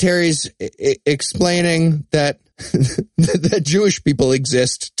secretary's explaining that that Jewish people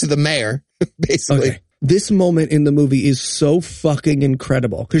exist to the mayor, basically. Okay. This moment in the movie is so fucking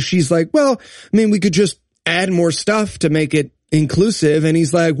incredible because she's like, well, I mean, we could just add more stuff to make it inclusive. And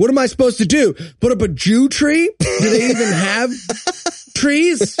he's like, what am I supposed to do? Put up a Jew tree? Do they even have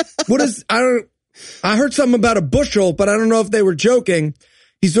trees? I heard something about a bushel, but I don't know if they were joking.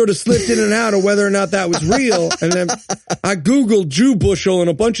 He sort of slipped in and out of whether or not that was real. And then I Googled Jew bushel and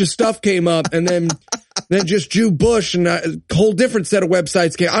a bunch of stuff came up, and then just Jew bush and a whole different set of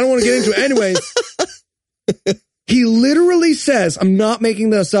websites came. I don't want to get into it anyways. He literally says, I'm not making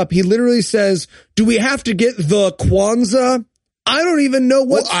this up. He literally says, do we have to get the Kwanzaa? I don't even know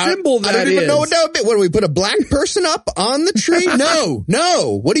what symbol that is. I don't even know what that would be. What, do we put a black person up on the tree?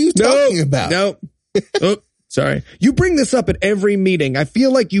 No. What are you talking about? No. Oh. Sorry. You bring this up at every meeting. I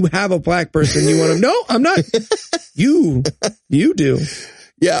feel like you have a black person you want to. No, I'm not. You do.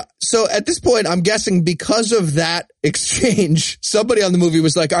 Yeah. So at this point, I'm guessing because of that exchange, somebody on the movie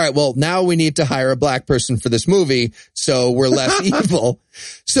was like, all right, well, now we need to hire a black person for this movie, so we're less evil.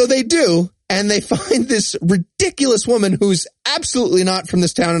 So they do. And they find this ridiculous woman who's absolutely not from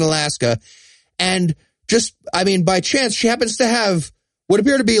this town in Alaska. And just, I mean, by chance, she happens to have what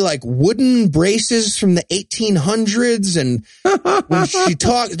appear to be like wooden braces from the 1800s. And when she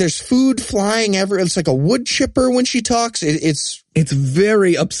talks, there's food flying everywhere. It's like a wood chipper when she talks. It's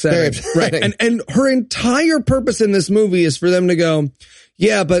very upsetting. Right. And her entire purpose in this movie is for them to go,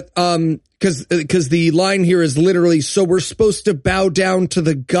 yeah, but because the line here is literally, so we're supposed to bow down to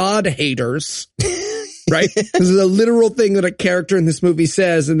the God haters. Right? This is a literal thing that a character in this movie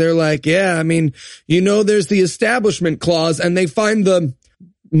says. And they're like, yeah, I mean, there's the establishment clause, and they find the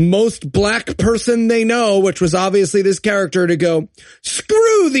most black person they know, which was obviously this character, to go,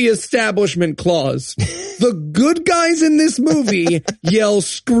 screw the establishment clause. The good guys in this movie yell,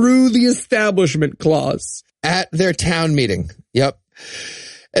 screw the establishment clause. At their town meeting. Yep.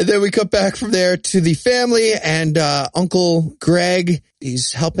 And then we come back from there to the family, and Uncle Greg,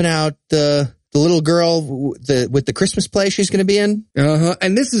 he's helping out the little girl with the Christmas play she's going to be in. Uh-huh.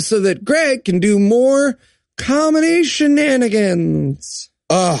 And this is so that Greg can do more comedy shenanigans.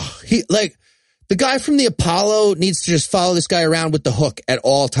 Oh, the guy from the Apollo needs to just follow this guy around with the hook at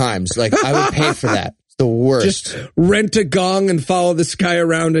all times. Like, I would pay for that. It's the worst. Just rent a gong and follow this guy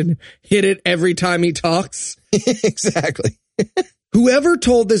around and hit it every time he talks. Exactly. Whoever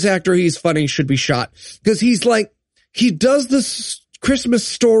told this actor he's funny should be shot. Because he does this Christmas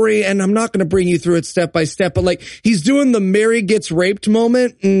story, and I'm not going to bring you through it step by step, but he's doing the Mary gets raped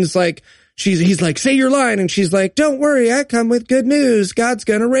moment, and it's like, he's like, say your line, and she's like, don't worry, I come with good news, God's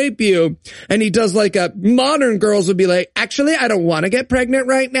gonna rape you. And he does modern girls would be like, actually, I don't want to get pregnant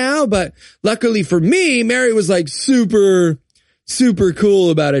right now, but luckily for me, Mary was super, super cool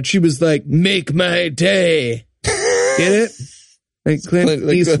about it. She was like, make my day. Get it? Like Clint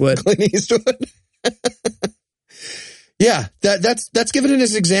Eastwood. Clint Eastwood. Yeah, that's given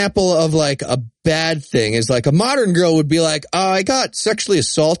as an example of a bad thing. Is a modern girl would be like, oh, I got sexually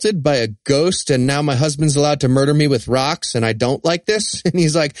assaulted by a ghost, and now my husband's allowed to murder me with rocks, and I don't like this. And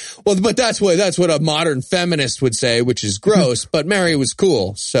he's like, well, but that's what a modern feminist would say, which is gross. But Mary was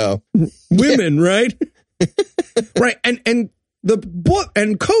cool, so women, yeah. Right? Right,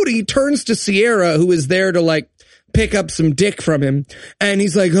 and Cody turns to Sierra, who is there to pick up some dick from him, and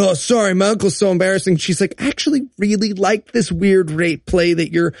he's like, oh, sorry, my uncle's so embarrassing. She's like, I actually really like this weird rape play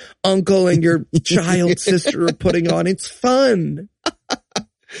that your uncle and your child sister are putting on. It's fun.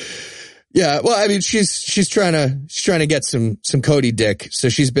 Yeah, well, I mean, she's trying to get some Cody dick, so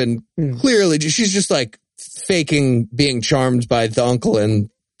she's been clearly, she's just faking being charmed by the uncle and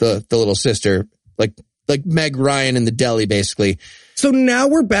the little sister, like Meg Ryan in the deli, basically. So now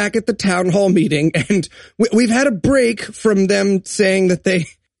we're back at the town hall meeting, and we've had a break from them saying that they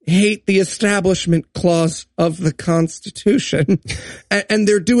hate the establishment clause of the Constitution. And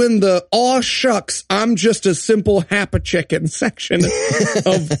they're doing the, aw shucks, I'm just a simple happa chicken section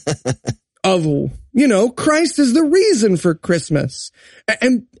of Christ is the reason for Christmas.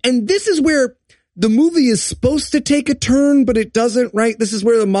 And this is where the movie is supposed to take a turn, but it doesn't, right? This is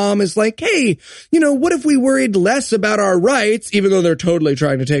where the mom is like, hey, what if we worried less about our rights, even though they're totally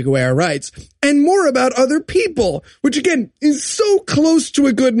trying to take away our rights, and more about other people, which again is so close to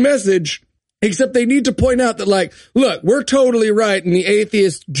a good message, except they need to point out that look, we're totally right and the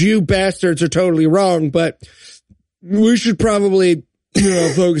atheist Jew bastards are totally wrong, but we should probably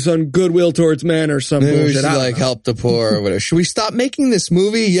focus on goodwill towards men or some bullshit. We should help the poor or whatever. Should we stop making this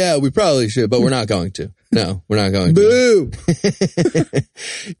movie? Yeah, we probably should, but we're not going to. No, we're not going to. Boo!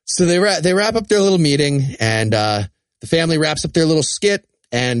 So they wrap up their little meeting, and the family wraps up their little skit,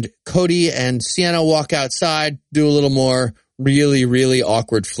 and Cody and Sienna walk outside, do a little more really, really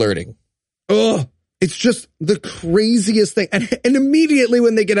awkward flirting. Oh, it's just the craziest thing. And immediately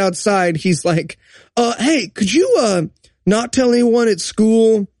when they get outside, he's like, hey, could you, not tell anyone at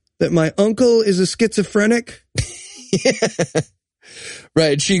school that my uncle is a schizophrenic? Yeah.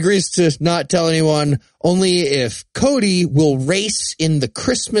 Right. She agrees to not tell anyone, only if Cody will race in the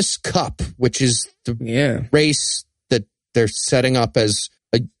Christmas Cup, which is the race that they're setting up as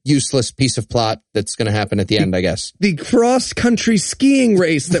a useless piece of plot that's going to happen at the end, I guess. The cross-country skiing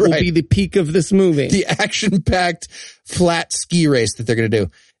race that will be the peak of this movie. The action-packed flat ski race that they're going to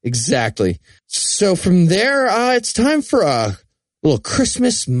do. Exactly. So from there, it's time for a little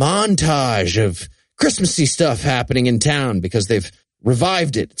Christmas montage of Christmassy stuff happening in town because they've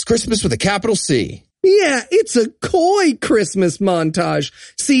revived it. It's Christmas with a capital C. Yeah, it's a coy Christmas montage.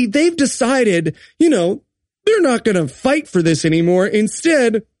 See, they've decided, they're not going to fight for this anymore.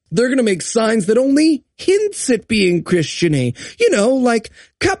 Instead, they're going to make signs that only hints at being Christian-y. Like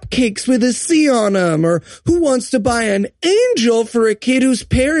cupcakes with a C on them, or who wants to buy an angel for a kid whose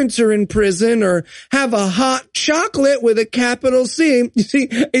parents are in prison, or have a hot chocolate with a capital C. You see,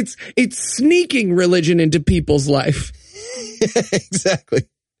 it's sneaking religion into people's life. Exactly.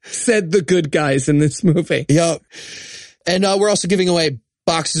 Said the good guys in this movie. Yep. And we're also giving away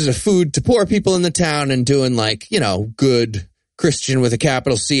boxes of food to poor people in the town and doing good Christian with a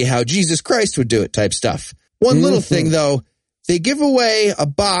capital C, how Jesus Christ would do it type stuff. One little thing, though, they give away a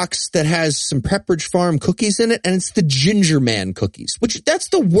box that has some Pepperidge Farm cookies in it, and it's the Ginger Man cookies, which that's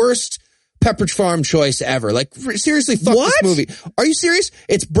the worst Pepperidge Farm choice ever. Like, seriously, fuck this movie. Are you serious?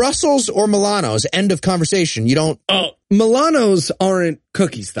 It's Brussels or Milano's. End of conversation. You don't... Oh, Milano's aren't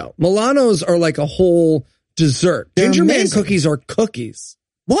cookies, though. Milano's are like a whole dessert. They're Ginger Man amazing. cookies are cookies.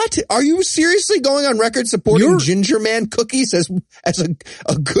 What? Are you seriously going on record supporting Ginger Man cookies as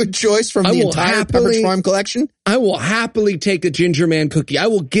a good choice from the entire Pepperidge Farm collection? I will happily take a Ginger Man cookie. I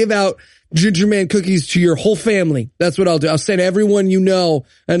will give out Ginger Man cookies to your whole family. That's what I'll do. I'll send everyone you know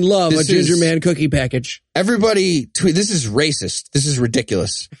and love a Ginger Man cookie package. Everybody tweet. This is racist. This is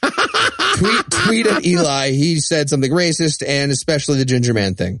ridiculous. tweet at Eli. He said something racist, and especially the Ginger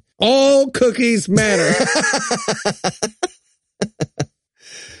Man thing. All cookies matter.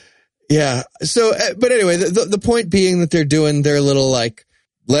 Yeah. So, but anyway, the point being that they're doing their little like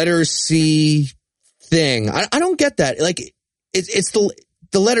letter C thing. I don't get that. Like, it's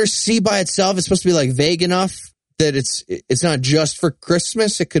the letter C by itself is supposed to be like vague enough that it's not just for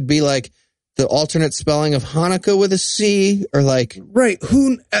Christmas. It could be like the alternate spelling of Hanukkah with a C, or like, right.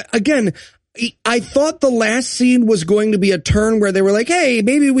 Again, I thought the last scene was going to be a turn where they were like, hey,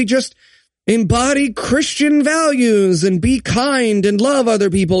 maybe we just embody Christian values and be kind and love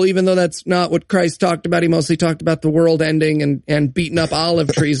other people, even though that's not what Christ talked about. He mostly talked about the world ending and beating up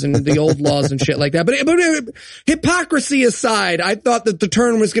olive trees and the old laws and shit like that. But hypocrisy aside, I thought that the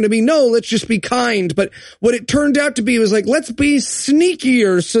turn was going to be, no, let's just be kind. But what it turned out to be was like, let's be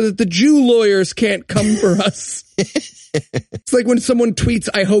sneakier so that the Jew lawyers can't come for us. It's like when someone tweets,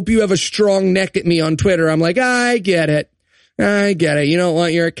 I hope you have a strong neck at me on Twitter. I'm like, I get it. You don't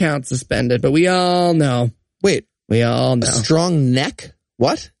want your account suspended, but we all know. Wait. We all know. A strong neck?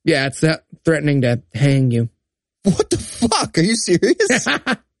 What? Yeah, it's that threatening to hang you. What the fuck? Are you serious?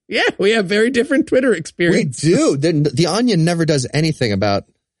 Yeah, we have very different Twitter experience. We do. The Onion never does anything about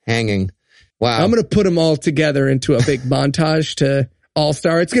hanging. Wow. I'm going to put them all together into a big montage to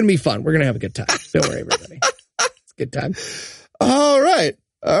All-Star. It's going to be fun. We're going to have a good time. Don't worry, everybody. It's a good time. All right.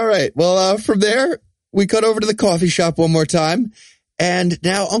 Well, from there, we cut over to the coffee shop one more time, and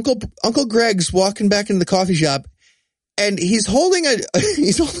now Uncle Greg's walking back into the coffee shop, and he's holding a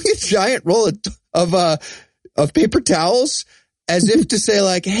giant roll of paper towels, as if to say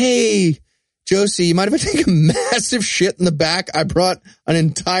like, "Hey, Josie, you mind if I take a massive shit in the back? I brought an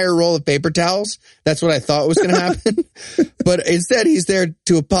entire roll of paper towels." That's what I thought was going to happen, but instead he's there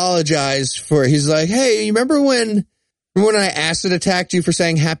to apologize for. He's like, "Hey, you remember when I acid attacked you for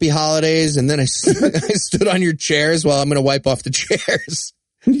saying happy holidays, and then I stood on your chairs? Well, I'm going to wipe off the chairs."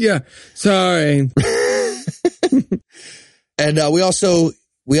 Yeah, sorry. And we also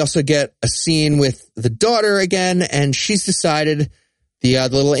get a scene with the daughter again, and she's decided, the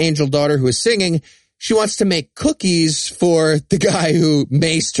little angel daughter who is singing, she wants to make cookies for the guy who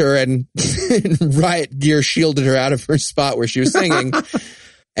maced her and in riot gear shielded her out of her spot where she was singing,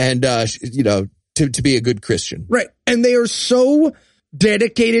 and to be a good Christian. Right. And they are so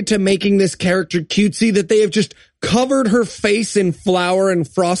dedicated to making this character cutesy that they have just covered her face in flour and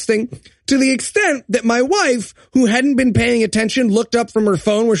frosting, to the extent that my wife, who hadn't been paying attention, looked up from her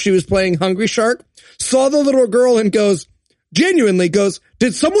phone where she was playing Hungry Shark, saw the little girl and genuinely goes,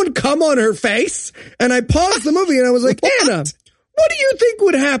 did someone come on her face? And I paused the movie and I was like, Anna, what do you think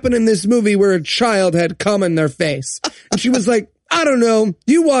would happen in this movie where a child had cum in their face? And she was like, I don't know.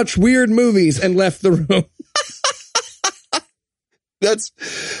 You watch weird movies, and left the room. That's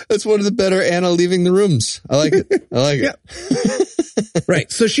one of the better Anna leaving the rooms. I like it. Yeah.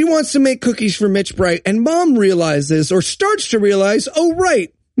 Right. So she wants to make cookies for Mitch Bright, and Mom realizes, or starts to realize, oh,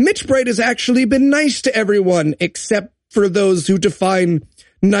 right, Mitch Bright has actually been nice to everyone except for those who define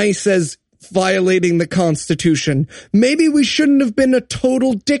nice as violating the Constitution. Maybe we shouldn't have been a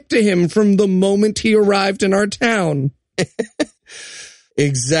total dick to him from the moment he arrived in our town.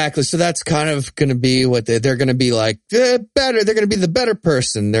 Exactly. So that's kind of going to be what they're going to be like, better. They're going to be the better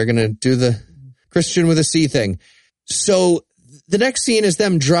person. They're going to do the Christian with a C thing. So the next scene is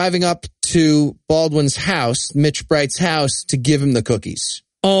them driving up to Baldwin's house, Mitch Bright's house, to give him the cookies.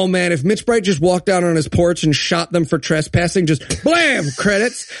 Oh, man, if Mitch Bright just walked out on his porch and shot them for trespassing, just blam,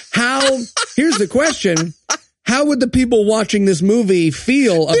 credits. Here's the question. How would the people watching this movie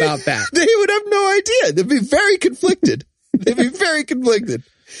feel about that? They would have no idea. They'd be very conflicted.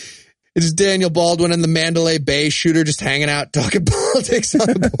 It's Daniel Baldwin and the Mandalay Bay shooter just hanging out, talking politics on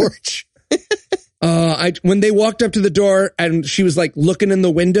the porch. When they walked up to the door and she was like looking in the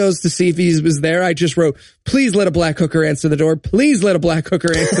windows to see if he was there, I just wrote, please let a black hooker answer the door. Please let a black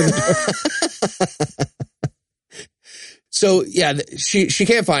hooker answer the door. So yeah, she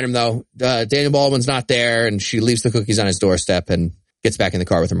can't find him though. Daniel Baldwin's not there, and she leaves the cookies on his doorstep and gets back in the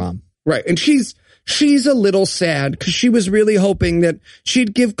car with her mom. Right. And she's a little sad because she was really hoping that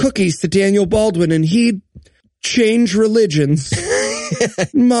she'd give cookies to Daniel Baldwin and he'd change religions.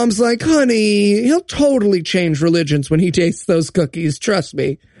 Mom's like, honey, he'll totally change religions when he tastes those cookies. Trust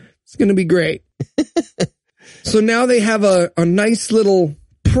me. It's going to be great. So now they have a nice little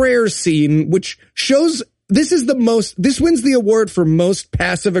prayer scene, which shows this wins the award for most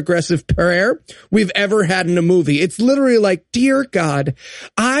passive aggressive prayer we've ever had in a movie. It's literally like, dear God,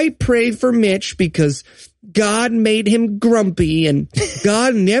 I pray for Mitch because God made him grumpy and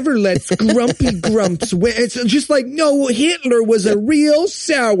God never lets grumpy grumps win. It's just like, no, Hitler was a real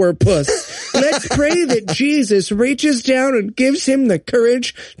sourpuss. Let's pray that Jesus reaches down and gives him the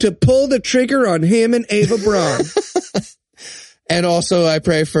courage to pull the trigger on him and Ava Braun. And also I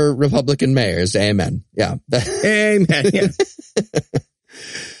pray for Republican mayors. Amen. Yeah. Amen. Yeah.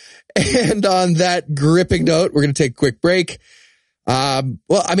 And on that gripping note, we're going to take a quick break. Well,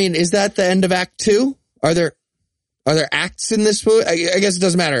 I mean, is that the end of Act 2? Are there acts in this movie? I guess it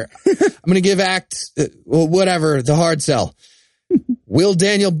doesn't matter. I'm going to give whatever, the hard sell. Will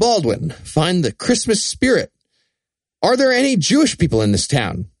Daniel Baldwin find the Christmas spirit? Are there any Jewish people in this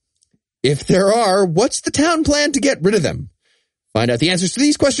town? If there are, what's the town plan to get rid of them? Find out the answers to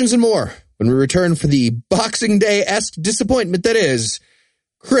these questions and more when we return for the Boxing Day-esque disappointment that is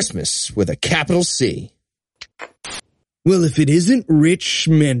Christmas with a capital C. Well, if it isn't Rich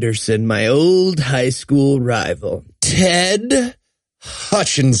Menderson, my old high school rival. Ted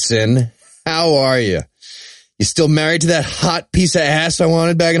Hutchinson, how are you? You still married to that hot piece of ass I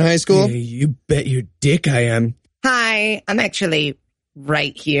wanted back in high school? Yeah, you bet your dick I am. Hi, I'm actually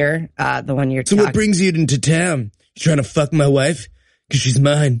right here, the one you're So talking. what brings you into town? You trying to fuck my wife? Because she's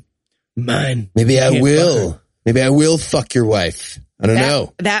mine. Mine. Maybe I Can't fuck will. her. Maybe I will fuck your wife. I don't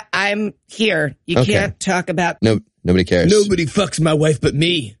know. That I'm here. You Okay. can't talk about. No, nobody cares. Nobody fucks my wife but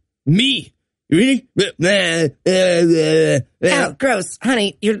me. Me. You ready? Oh, gross,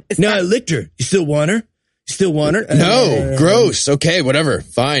 honey. No, I licked her. You still want her? You still want her? No, gross. Okay, whatever.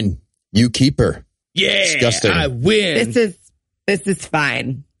 Fine. You keep her. Yeah, Disgusting. I win. This is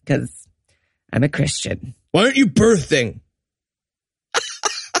fine because I'm a Christian. Why aren't you birthing?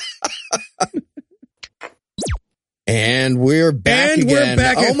 And we're back And we're again.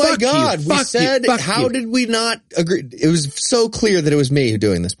 back Oh and my fuck you, God. We fuck you, said, fuck how you. did we not agree? It was so clear that it was me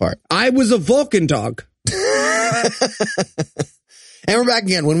doing this part. I was a Vulcan dog. And we're back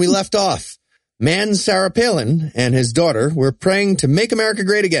again. When we left off, man Sarah Palin and his daughter were praying to make America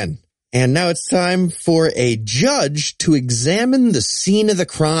great again. And now it's time for a judge to examine the scene of the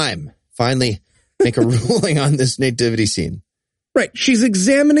crime. Finally, make a ruling on this nativity scene. Right. She's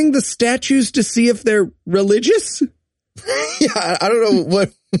examining the statues to see if they're religious. Yeah, I don't know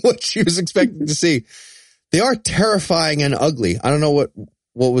what she was expecting to see. They are terrifying and ugly. I don't know what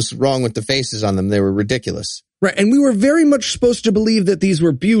was wrong with the faces on them. They were ridiculous. Right. And we were very much supposed to believe that these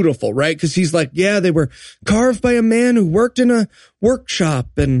were beautiful, right? Because he's like, yeah, they were carved by a man who worked in a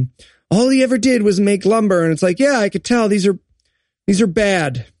workshop and all he ever did was make lumber. And it's like, yeah, I could tell these are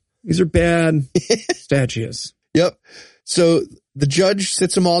bad. These are bad statues. Yep. So the judge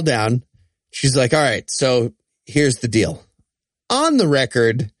sits them all down. She's like, all right, so here's the deal. On the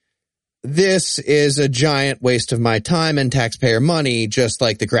record, this is a giant waste of my time and taxpayer money, just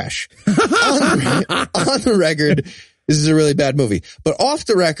like The Crash. On the record, this is a really bad movie. But off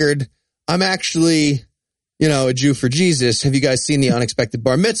the record, I'm actually, a Jew for Jesus. Have you guys seen The Unexpected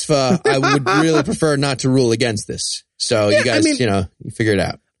Bar Mitzvah? I would really prefer not to rule against this. So you guys, you figure it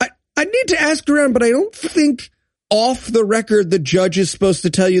out. I need to ask around, but I don't think off the record the judge is supposed to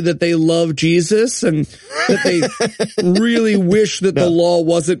tell you that they love Jesus and that they really wish that the law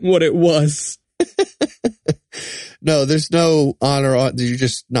wasn't what it was. No, there's no honor. You're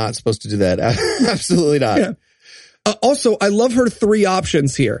just not supposed to do that. Absolutely not. Yeah. Also, I love her 3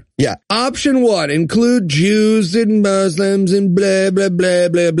 options here. Yeah. Option 1, include Jews and Muslims and blah, blah, blah,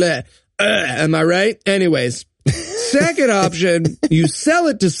 blah, blah. Am I right? Anyways. Second option, you sell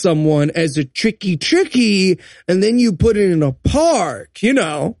it to someone as a tricky, and then you put it in a park,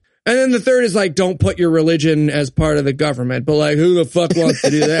 And then the third is like, don't put your religion as part of the government. But like, who the fuck wants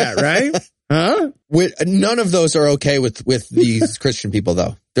to do that, right? Huh? None of those are okay with these Christian people,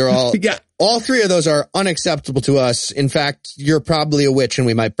 though. They're all, all 3 of those are unacceptable to us. In fact, you're probably a witch and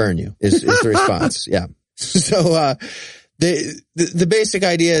we might burn you is the response. Yeah. So, the basic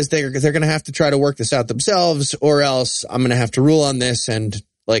idea is they're going to have to try to work this out themselves, or else I'm going to have to rule on this. And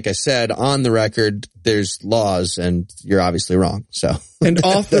like I said, on the record, there's laws and you're obviously wrong. So, and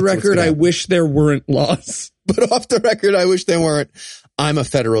off the record, I wish there weren't laws. But off the record, I wish they weren't. I'm a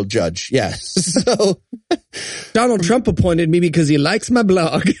federal judge. Yes. So Donald Trump appointed me because he likes my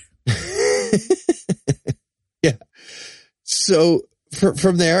blog. yeah. So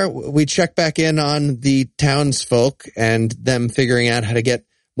from there, we check back in on the townsfolk and them figuring out how to get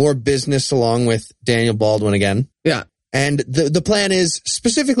more business along with Daniel Baldwin again. Yeah. And the plan is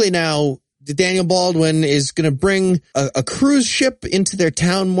specifically now, Daniel Baldwin is going to bring a cruise ship into their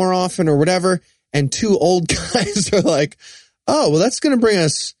town more often or whatever. And two old guys are like, oh, well, that's going to bring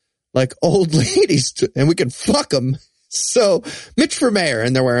us like old ladies and we can fuck them. So Mitch for mayor,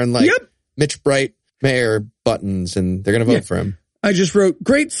 and they're wearing like Mitch Bright mayor buttons, and they're going to vote for him. I just wrote,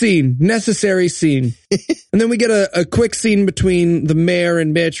 great scene, necessary scene. And then we get a quick scene between the mayor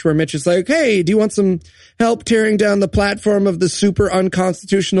and Mitch where Mitch is like, hey, do you want some help tearing down the platform of the super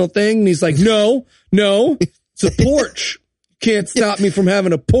unconstitutional thing? And he's like, no, it's a porch. Can't stop me from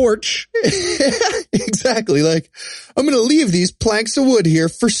having a porch. Exactly. Like, I'm going to leave these planks of wood here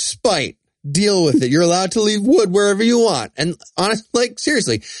for spite. Deal with it. You're allowed to leave wood wherever you want. And honestly, like,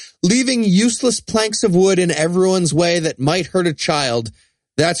 seriously, leaving useless planks of wood in everyone's way that might hurt a child,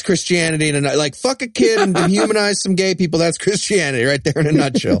 that's Christianity. And like, fuck a kid and dehumanize some gay people. That's Christianity right there in a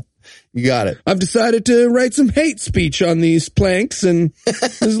nutshell. You got it. I've decided to write some hate speech on these planks and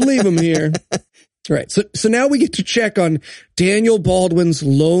just leave them here. Right. So now we get to check on Daniel Baldwin's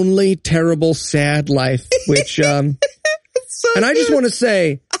lonely, terrible, sad life, which, and I just want to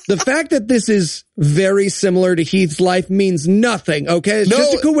say the fact that this is very similar to Heath's life means nothing. Okay. It's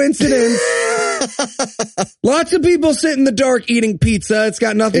just a coincidence. Lots of people sit in the dark eating pizza. It's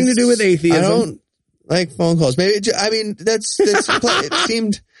got nothing to do with atheism. I don't like phone calls. Maybe, I mean, that's it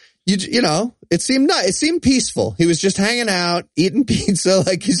seemed, you know, it seemed nice. It seemed peaceful. He was just hanging out, eating pizza,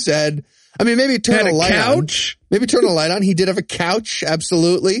 like you said. I mean, maybe turn a light couch. on. Maybe turn a light on. He did have a couch,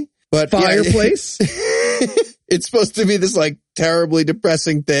 absolutely. But fireplace. Yeah, it's supposed to be this like terribly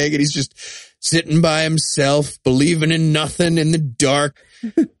depressing thing, and he's just sitting by himself, believing in nothing in the dark.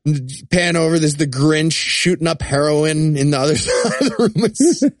 Pan over, there's the Grinch shooting up heroin in the other side of the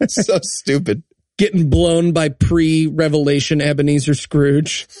room. It's so stupid. Getting blown by pre-revelation Ebenezer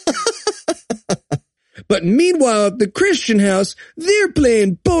Scrooge. But meanwhile, at the Christian house, they're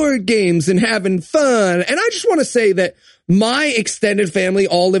playing board games and having fun. And I just want to say that my extended family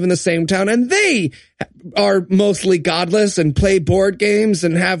all live in the same town, and they are mostly godless and play board games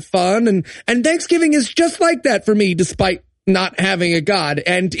and have fun. And Thanksgiving is just like that for me, despite not having a God.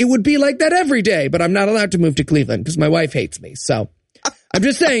 And it would be like that every day, but I'm not allowed to move to Cleveland because my wife hates me. So I'm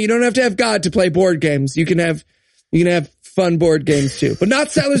just saying, you don't have to have God to play board games. You can have fun board games too, but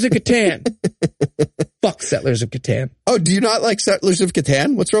not Settlers of Catan. Fuck Settlers of Catan. Oh, do you not like Settlers of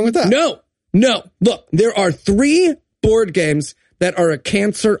Catan? What's wrong with that? No. Look, there are 3 board games that are a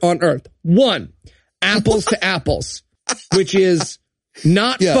cancer on earth. 1, Apples to Apples, which is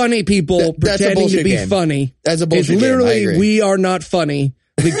not funny people pretending to be funny. That's a bullshit It's literally, game. we are not funny.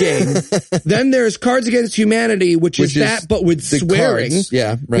 The game. Then there's Cards Against Humanity, which is that, but with swearing. Cards.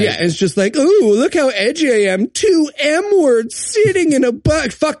 Yeah, right. Yeah, it's just like, ooh, look how edgy I am. 2 M words sitting in a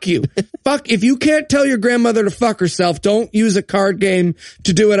book. Fuck you. Fuck, if you can't tell your grandmother to fuck herself, don't use a card game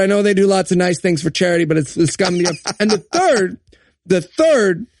to do it. I know they do lots of nice things for charity, but it's scummy. And the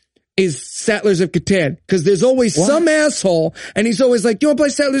third is Settlers of Catan, because there's always some asshole, and he's always like, you want to play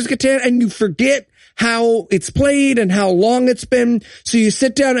Settlers of Catan? And you forget how it's played and how long it's been. So you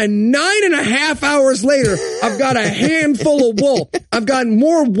sit down, and 9.5 hours later, I've got a handful of wool. I've got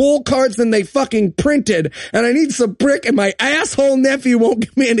more wool cards than they fucking printed, and I need some brick, and my asshole nephew won't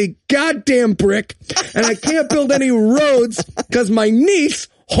give me any goddamn brick, and I can't build any roads because my niece,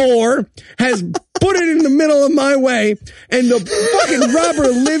 whore, has put it in the middle of my way, and the fucking robber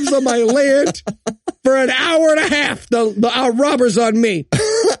lives on my land for an hour and a half. The robber's on me.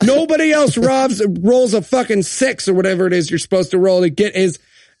 Nobody else rolls a fucking 6 or whatever it is you're supposed to roll to get his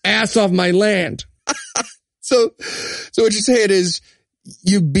ass off my land. So what you're saying is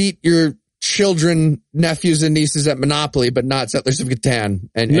you beat your children, nephews, and nieces at Monopoly, but not Settlers of Catan.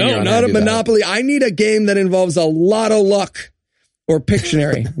 And no, not at Monopoly. I need a game that involves a lot of luck. Or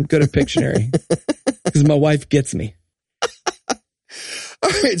Pictionary. I'm good at Pictionary. Because my wife gets me. All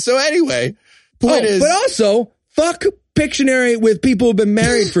right, so anyway, point is... But also, fuck Pictionary with people who've been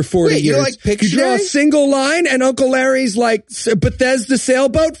married for 40 years. You like Pictionary? You draw a single line and Uncle Larry's like, Bethesda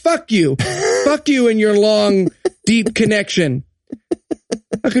sailboat? Fuck you. Fuck you and your long, deep connection.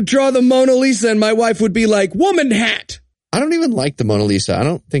 I could draw the Mona Lisa and my wife would be like, woman hat. I don't even like the Mona Lisa. I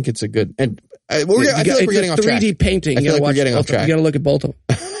don't think it's a good... And I feel like we're getting off track. It's a 3D painting. I feel like we're getting off track. You gotta look at both of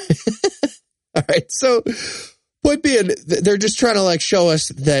them. All right, so Point being, they're just trying to like show us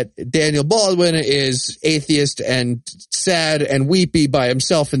that Daniel Baldwin is atheist and sad and weepy by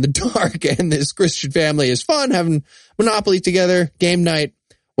himself in the dark, and this Christian family is fun, having Monopoly together, game night,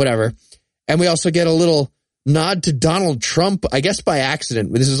 whatever. And we also get a little nod to Donald Trump, I guess by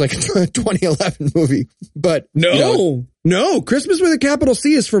accident. This is like a 2011 movie, but No, Christmas with a capital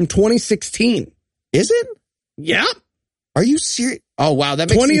C is from 2016. Is it? Yeah. Are you serious? Oh wow, that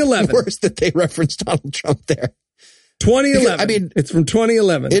makes 2011. it worse that they referenced Donald Trump there. 2011. I mean, it's from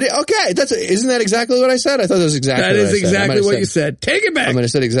 2011. Okay, isn't that exactly what I said? I thought that was exactly That what is I said. exactly what you said. Take it back. I'm going to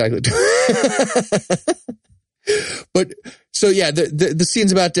say exactly. But so yeah, the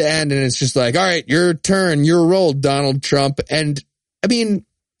scene's about to end, and it's just like, all right, your turn, your role, Donald Trump. And I mean,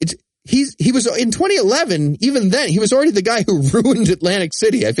 he was in 2011. Even then, he was already the guy who ruined Atlantic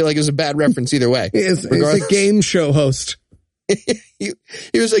City. I feel like it was a bad reference either way. He's a game show host. he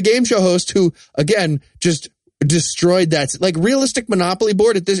was a game show host who, again, just destroyed that. Like realistic Monopoly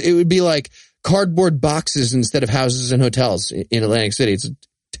board at this, it would be like cardboard boxes instead of houses and hotels in Atlantic City. It's a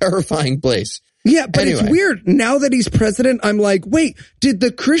terrifying place. Yeah, but anyway. It's weird. Now that he's president, I'm like, wait, did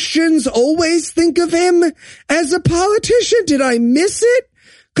the Christians always think of him as a politician? Did I miss it?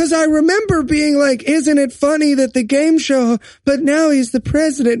 Because I remember being like, isn't it funny that the game show, but now he's the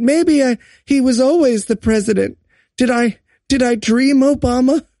president. Maybe he was always the president. Did I dream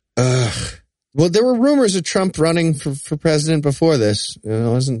Obama? Well, there were rumors of Trump running for president before this.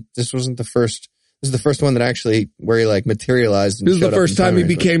 This wasn't the first. This is the first one that actually where he like materialized. And this is the first time he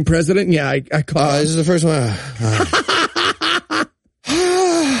became president. Yeah, I caught. This is the first one.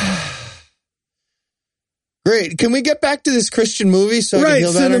 Great. Can we get back to this Christian movie so I can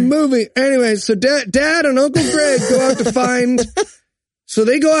feel better? So the movie. Anyway, so Dad and Uncle Greg go out to find. So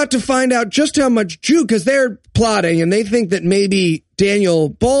they go out to find out just how much Jew, because they're plotting and they think that maybe Daniel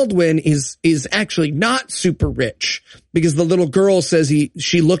Baldwin is actually not super rich because the little girl says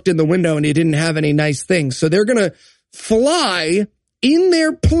she looked in the window and he didn't have any nice things. So they're going to fly in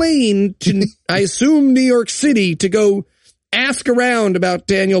their plane to, I assume, New York City to go ask around about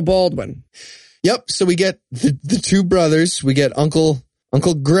Daniel Baldwin. Yep. So we get the two brothers. We get Uncle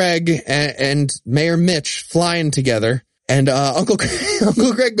Greg and Mayor Mitch flying together. And Uncle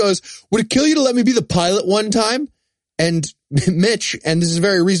Greg goes, would it kill you to let me be the pilot one time? And Mitch, and this is a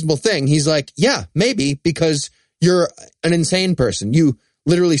very reasonable thing, he's like, yeah, maybe, because you're an insane person. You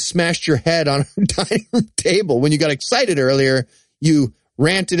literally smashed your head on a dining room table. When you got excited earlier, you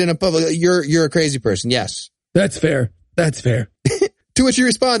ranted in a public. You're a crazy person. Yes. That's fair. To which he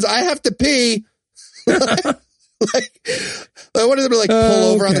responds, I have to pee. Like, I wanted them to like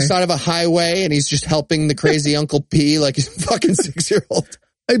pull over on the side of a highway and he's just helping the crazy uncle pee like he's a fucking 6-year-old.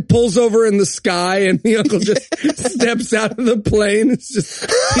 He pulls over in the sky and the uncle just steps out of the plane. It's just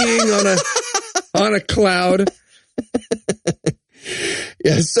peeing on a cloud.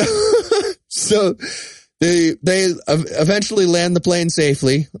 Yeah. So they eventually land the plane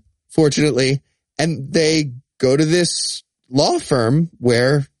safely, fortunately, and they go to this law firm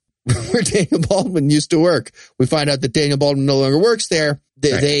where Daniel Baldwin used to work. We find out that Daniel Baldwin no longer works there.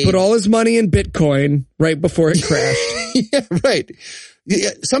 They put all his money in Bitcoin right before it crashed. Yeah, right.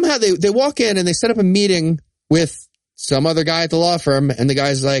 Yeah, somehow they walk in and they set up a meeting with some other guy at the law firm, and the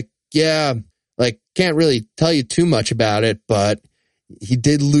guy's like, yeah, like, can't really tell you too much about it, but he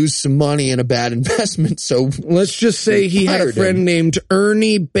did lose some money in a bad investment. So let's just say he had a friend named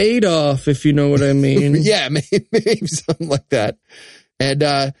Ernie Badoff, if you know what I mean. Yeah, maybe something like that. And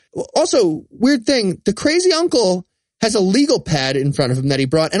also, weird thing, the crazy uncle has a legal pad in front of him that he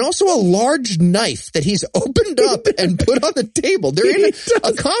brought, and also a large knife that he's opened up and put on the table. They're in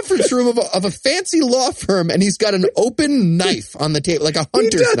a conference room of a fancy law firm, and he's got an open knife on the table, like a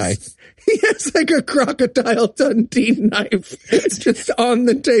hunter's knife. He has like a Crocodile Dundee knife just on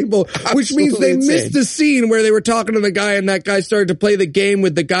the table, which means they missed the scene where they were talking to the guy and that guy started to play the game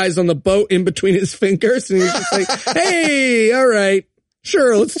with the guys on the boat in between his fingers. And he's just like, hey, all right,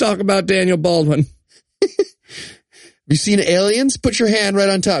 sure, let's talk about Daniel Baldwin. You seen Aliens? Put your hand right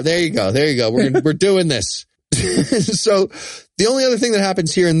on top. There you go. We're doing this. So the only other thing that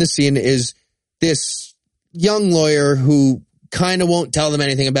happens here in this scene is this young lawyer who kind of won't tell them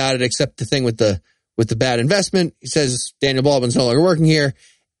anything about it except the thing with the bad investment. He says Daniel Baldwin's no longer working here,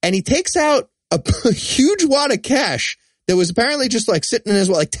 and he takes out a huge wad of cash that was apparently just like sitting in his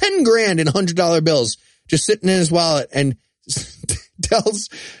wallet, like 10 grand in $100 bills, just sitting in his wallet, and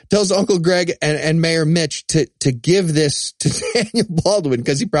tells Uncle Greg and Mayor Mitch to give this to Daniel Baldwin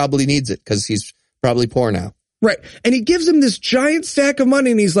because he probably needs it because he's probably poor now. Right. And he gives him this giant stack of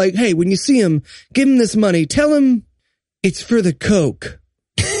money and he's like, hey, when you see him, give him this money. Tell him it's for the Coke.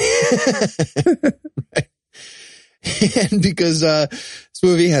 Right. And because this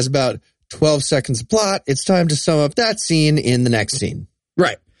movie has about 12 seconds of plot, it's time to sum up that scene in the next scene.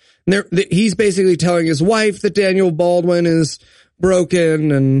 Right. And he's basically telling his wife that Daniel Baldwin is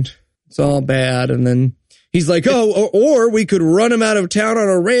broken and it's all bad. And then he's like, oh, or we could run him out of town on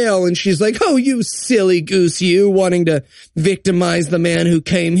a rail. And she's like, oh, you silly goose, you wanting to victimize the man who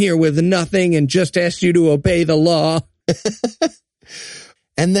came here with nothing and just asked you to obey the law.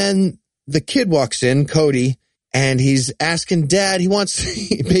 And then the kid walks in, Cody, and he's asking Dad, he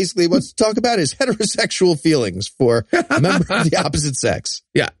basically wants to talk about his heterosexual feelings for a member of the opposite sex.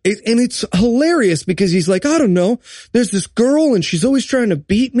 Yeah. And it's hilarious because he's like, I don't know, there's this girl and she's always trying to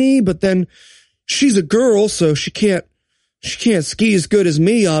beat me, but then she's a girl, so she can't ski as good as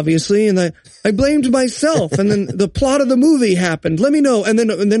me, obviously. And I blamed myself. And then the plot of the movie happened. Let me know. And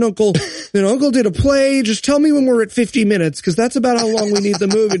then Uncle did a play. Just tell me when we're at 50 minutes, because that's about how long we need the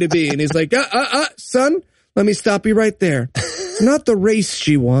movie to be. And he's like, son, let me stop you right there. It's not the race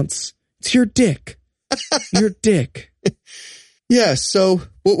she wants. It's your dick. Your dick. Yeah, so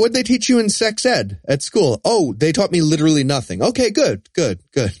what'd they teach you in sex ed at school? Oh, they taught me literally nothing. Okay, good.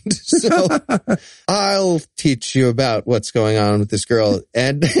 So I'll teach you about what's going on with this girl.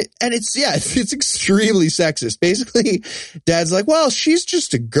 And it's extremely sexist. Basically, Dad's like, well, she's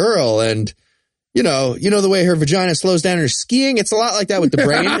just a girl. And, you know the way her vagina slows down her skiing? It's a lot like that with the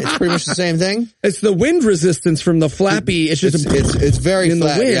brain. It's pretty much the same thing. It's the wind resistance from the flappy. It's just it's very in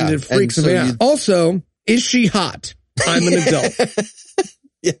flat, the wind. yeah. It freaks And me so out. Also, is she hot? I'm an adult.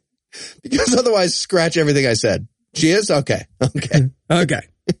 Yeah, because otherwise, scratch everything I said. She is? Okay. Okay.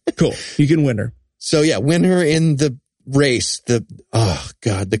 Cool. You can win her. So yeah, win her in the race,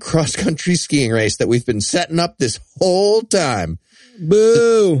 the cross-country skiing race that we've been setting up this whole time.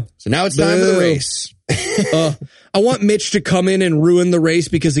 Boo. So now it's time for the race. I want Mitch to come in and ruin the race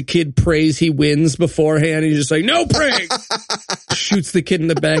because a kid prays he wins beforehand. He's just like, no praying. Shoots the kid in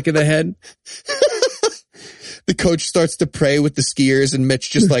the back of the head. The coach starts to pray with the skiers and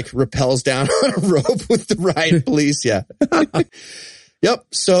Mitch just like rappels down on a rope with the riot police. Yeah. Yep.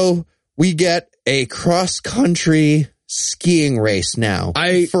 So we get a cross-country skiing race now.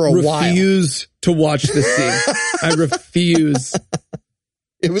 For a while. I refuse to watch this scene. I refuse.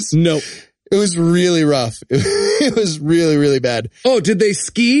 It was really rough. It was really, really bad. Oh, did they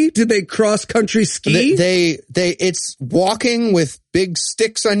ski? Did they cross-country ski? It's walking with big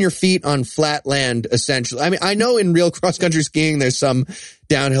sticks on your feet on flat land, essentially. I mean, I know in real cross-country skiing, there's some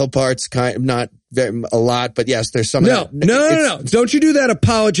downhill parts, not a lot, but yes, there's some. No. Don't you do that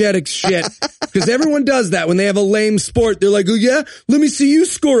apologetics shit. Because everyone does that when they have a lame sport. They're like, oh yeah, let me see you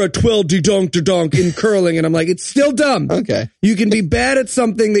score a 12-de-donk in curling. And I'm like, it's still dumb. Okay. You can be bad at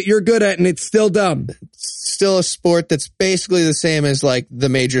something that you're good at and it's still dumb. Still a sport that's basically the same as like the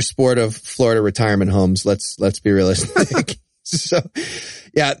major sport of Florida retirement homes. Let's be realistic. So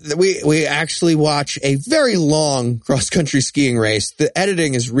yeah, we actually watch a very long cross-country skiing race. The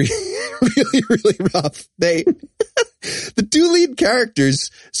editing is really, really rough. The two lead characters,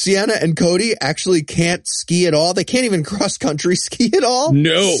 Sienna and Cody, actually can't ski at all. They can't even cross-country ski at all.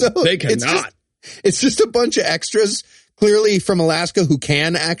 No, they cannot. It's just a bunch of extras, clearly from Alaska, who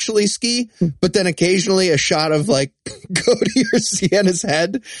can actually ski, but then occasionally a shot of like Cody or Sienna's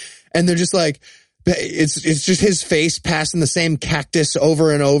head, and they're just like, it's just his face passing the same cactus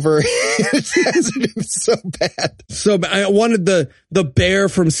over and over. It's so bad. So I wanted the bear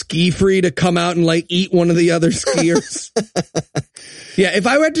from Ski Free to come out and like eat one of the other skiers. Yeah, if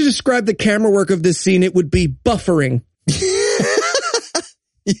I were to describe the camera work of this scene, it would be buffering.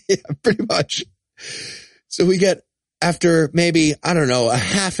 Yeah, pretty much. So we get, after maybe, I don't know, a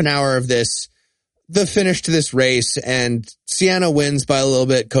half an hour of this, the finish to this race, and Sienna wins by a little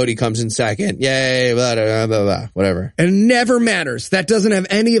bit. Cody comes in second. Yay, blah, blah, blah, blah, whatever. And it never matters. That doesn't have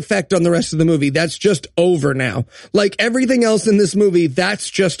any effect on the rest of the movie. That's just over now. Like everything else in this movie, that's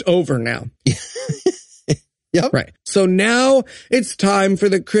just over now. Yep. Right. So now it's time for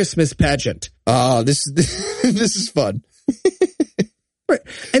the Christmas pageant. Oh, this is fun. Right.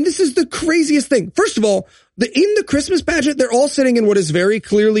 And this is the craziest thing. First of all, in the Christmas pageant, they're all sitting in what is very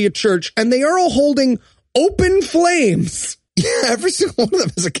clearly a church, and they are all holding open flames. Yeah, every single one of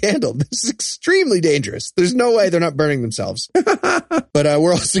them has a candle. This is extremely dangerous. There's no way they're not burning themselves. But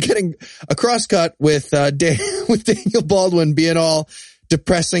we're also getting a crosscut with Daniel Baldwin being all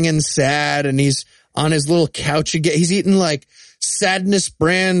depressing and sad, and he's on his little couch again. He's eating like Sadness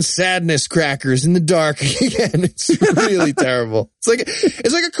brand sadness crackers in the dark again. It's really terrible.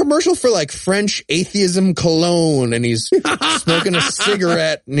 It's like a commercial for like French atheism cologne, and he's smoking a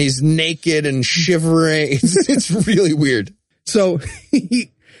cigarette and he's naked and shivering. It's really weird. So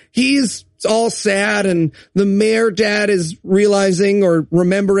he's all sad, and the mayor dad is realizing or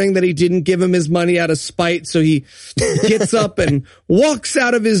remembering that he didn't give him his money out of spite, so he gets up and walks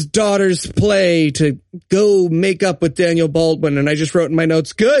out of his daughter's play to go make up with Daniel Baldwin. And I just wrote in my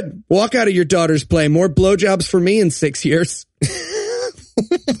notes, good, walk out of your daughter's play. More blowjobs for me in 6 years.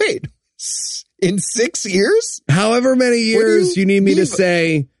 Wait, in 6 years? However many years you need me to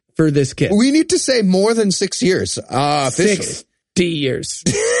say for this kid. We need to say more than 6 years. Officially. 60 years.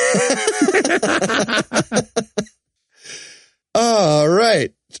 All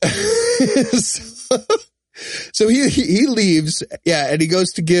right. So he leaves, and he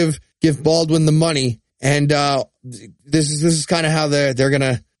goes to give Baldwin the money, and this is kind of how they're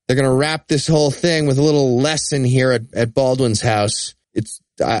gonna wrap this whole thing with a little lesson here at Baldwin's house. It's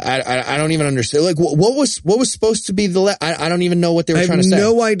I don't even understand. Like, what was supposed to be I don't even know what they were trying to say. I have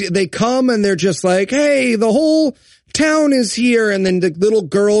no idea. They come and they're just like, hey, the whole town is here. And then the little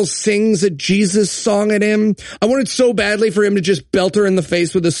girl sings a Jesus song at him. I wanted so badly for him to just belt her in the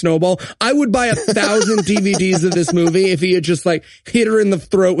face with a snowball. I would buy 1,000 DVDs of this movie if he had just like hit her in the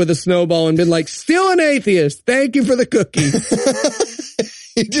throat with a snowball and been like, still an atheist. Thank you for the cookie.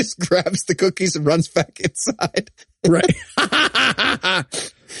 He just grabs the cookies and runs back inside. Right.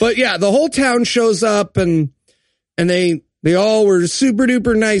 But yeah, the whole town shows up and they all were super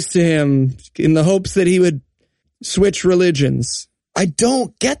duper nice to him in the hopes that he would switch religions. I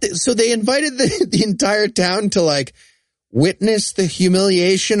don't get this. So they invited the entire town to like witness the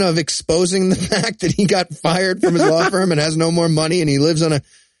humiliation of exposing the fact that he got fired from his law firm and has no more money, and he lives on a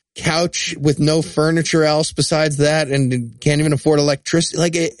couch with no furniture else besides that and can't even afford electricity.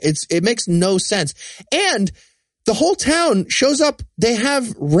 Like it makes no sense. And the whole town shows up. They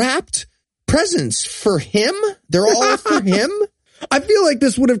have wrapped presents for him. They're all for him. I feel like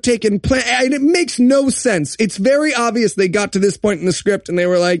this would have taken place, and it makes no sense. It's very obvious they got to this point in the script and they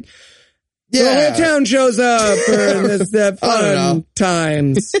were like, the whole town shows up for the fun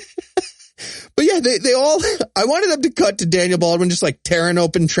times. But yeah, they all, I wanted them to cut to Daniel Baldwin just like tearing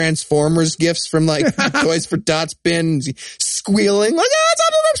open Transformers gifts from like Toys for Tots bin, squealing like, it's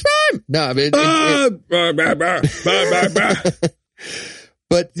Optimus Prime. No,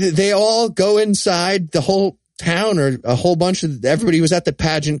 but they all go inside. The whole town, or a whole bunch of everybody who was at the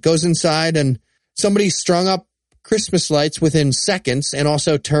pageant, goes inside, and somebody strung up Christmas lights within seconds and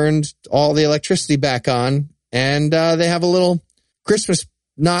also turned all the electricity back on. And they have a little Christmas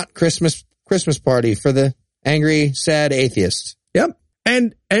party for the angry, sad atheist. Yep.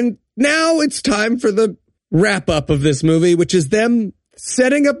 And now it's time for the wrap up of this movie, which is them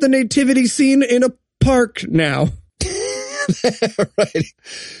setting up the nativity scene in a park now. Right.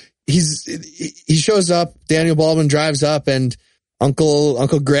 He shows up, Daniel Baldwin drives up, and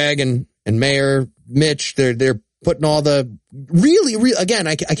Uncle Greg and Mayor Mitch, they're putting all the really, again,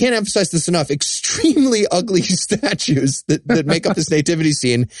 I can't emphasize this enough, extremely ugly statues that make up this nativity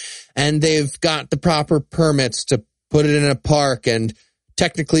scene. And they've got the proper permits to put it in a park, and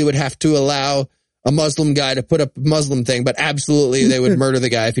technically would have to allow a Muslim guy to put up a Muslim thing, but absolutely they would murder the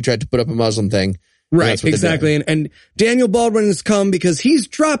guy if he tried to put up a Muslim thing. Right, exactly. And Daniel Baldwin has come because he's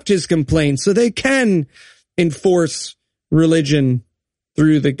dropped his complaint, so they can enforce religion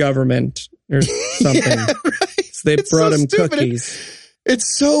through the government or something. Yeah, right. So they brought him cookies.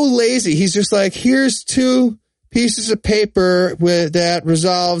 It's so lazy. He's just like, here's 2 pieces of paper that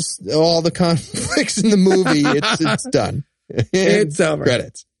resolves all the conflicts in the movie. It's done. It's over.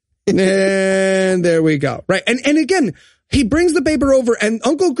 Credits. And there we go. Right. And again, he brings the paper over, and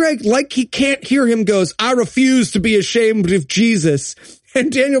Uncle Greg, like he can't hear him, goes, I refuse to be ashamed of Jesus.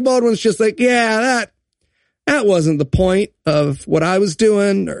 And Daniel Baldwin's just like, yeah, that wasn't the point of what I was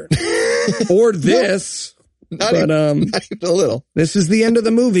doing or this. Not even a little. This is the end of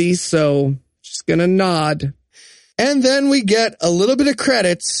the movie, so just gonna nod. And then we get a little bit of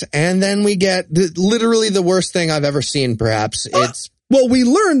credits, and then we get literally the worst thing I've ever seen, perhaps. Well, we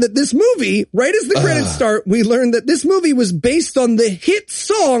learned that this movie, right as the credits start, we learned that this movie was based on the hit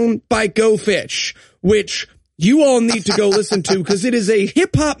song by Go Fish, which you all need to go listen to because it is a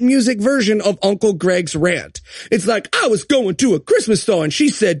hip-hop music version of Uncle Greg's rant. It's like, I was going to a Christmas store and she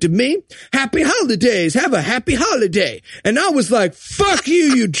said to me, happy holidays, have a happy holiday. And I was like, fuck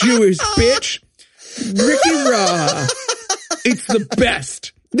you, you Jewish bitch. Ricky Ra. It's the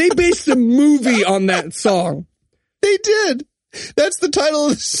best. They based a movie on that song. They did. That's the title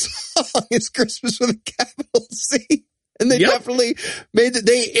of the song. It's Christmas with a capital C. And they definitely made it.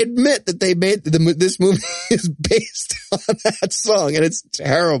 They admit that they made this movie is based on that song, and it's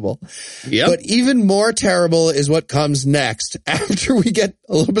terrible. Yep. But even more terrible is what comes next after we get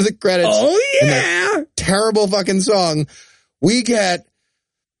a little bit of credits. Oh yeah. And that terrible fucking song. We get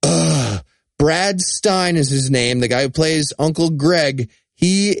Brad Stein is his name. The guy who plays Uncle Greg.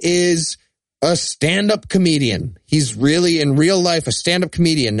 He is a stand-up comedian. He's really in real life a stand-up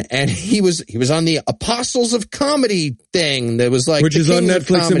comedian, and he was on the Apostles of Comedy thing that was like, which is on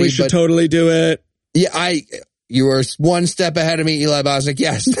Netflix, and we should totally do it. Yeah, you were one step ahead of me, Eli Bosnick.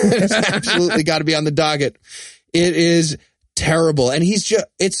 Yes, it's absolutely got to be on the docket. It is terrible, and he's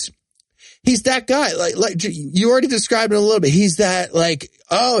that guy. Like you already described it a little bit. He's that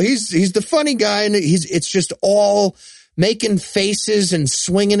he's the funny guy, and it's just all making faces and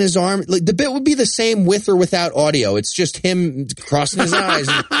swinging his arm. Like the bit would be the same with or without audio. It's just him crossing his eyes.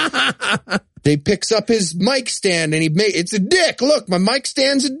 He picks up his mic stand and it's a dick. Look, my mic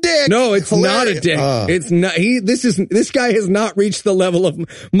stand's a dick. No, it's not a dick. It's not. This guy has not reached the level of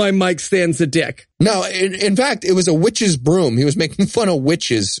my mic stand's a dick. No, in fact, it was a witch's broom. He was making fun of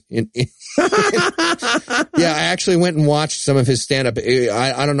witches. Yeah, I actually went and watched some of his stand-up.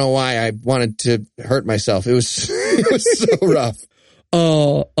 I don't know why I wanted to hurt myself. It was so rough.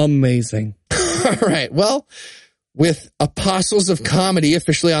 Oh, amazing. All right. Well, with Apostles of Comedy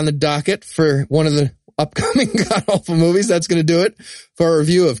officially on the docket for one of the upcoming god-awful movies, that's going to do it for our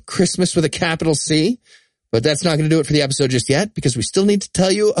review of Christmas with a capital C. But that's not going to do it for the episode just yet, because we still need to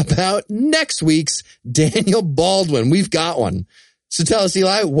tell you about next week's Daniel Baldwin. We've got one. So tell us,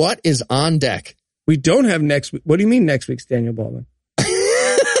 Eli, what is on deck? We don't have next week. What do you mean next week's Daniel Baldwin?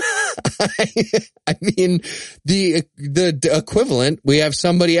 I mean, the equivalent, we have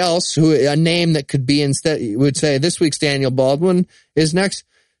somebody else a name that could be instead, would say this week's Daniel Baldwin is next.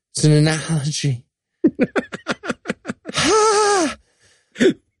 It's an analogy.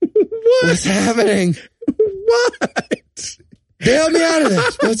 What's happening? What? Bail me out of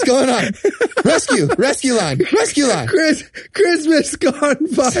this. What's going on? Rescue line. Christmas gone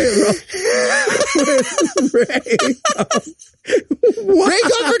viral. Ray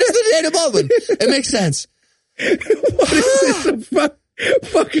Comfort is the Daniel Baldwin. It makes sense. What is this? A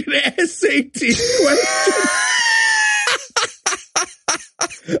fucking SAT question?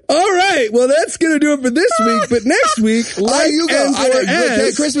 All right. Well, that's going to do it for this week. But next week,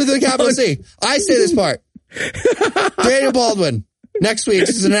 Christmas with a capital C. I say this part. Daniel Baldwin. Next week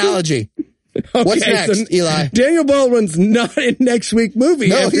is an analogy. Okay, what's next, so Eli? Daniel Baldwin's not in next week's movie.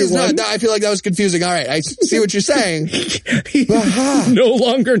 No, he's not. No, I feel like that was confusing. All right, I see what you're saying. He no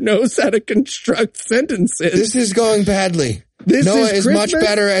longer knows how to construct sentences. This is going badly. Noah is much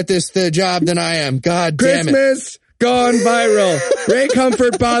better at the job than I am. God damn it. Christmas gone viral. Ray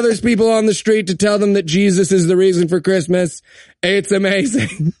Comfort bothers people on the street to tell them that Jesus is the reason for Christmas. It's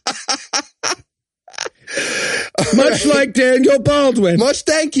amazing. Much like Daniel Baldwin.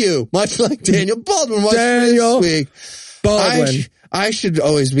 Thank you. Much like Daniel Baldwin. Daniel this week. Baldwin. I should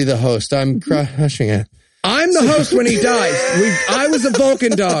always be the host. I'm crushing it. I'm the host when he dies. I was a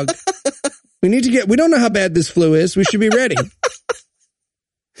Vulcan dog. We don't know how bad this flu is. We should be ready.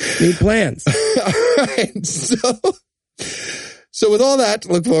 Need plans. All right. So with all that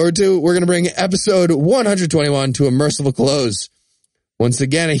to look forward to, we're going to bring episode 121 to a merciful close. Once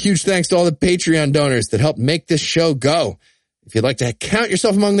again, a huge thanks to all the Patreon donors that helped make this show go. If you'd like to count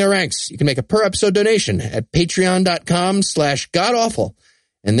yourself among their ranks, you can make a per episode donation at patreon.com/godawful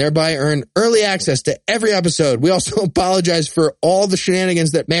and thereby earn early access to every episode. We also apologize for all the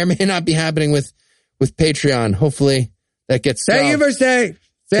shenanigans that may or may not be happening with Patreon. Hopefully that gets solved. Thank you for staying.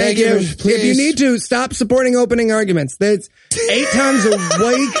 Thank you. Please. If you need to, stop supporting opening arguments. That's 8 times a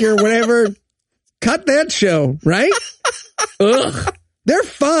week or whatever. Cut that show, right? Ugh. They're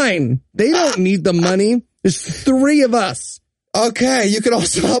fine. They don't need the money. There's 3 of us. Okay. You can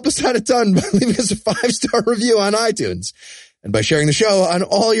also help us out a ton by leaving us a 5-star review on iTunes and by sharing the show on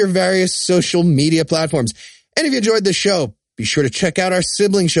all your various social media platforms. And if you enjoyed this show, be sure to check out our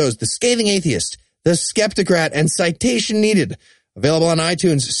sibling shows, The Scathing Atheist, The Skeptocrat, and Citation Needed, available on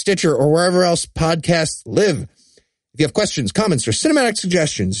iTunes, Stitcher, or wherever else podcasts live. If you have questions, comments, or cinematic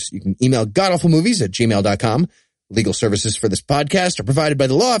suggestions, you can email godawfulmovies@gmail.com. Legal services for this podcast are provided by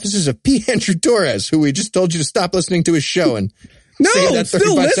the law offices of P. Andrew Torres, who we just told you to stop listening to his show and still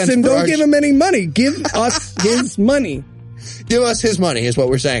listen. Don't give him any money. Give us his money. Give us his money is what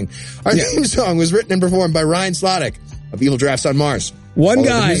we're saying. Our theme song was written and performed by Ryan Slottick of Evil Drafts on Mars. One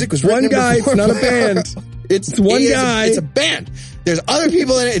guy. It's not a band. It's one guy. It's a band. There's other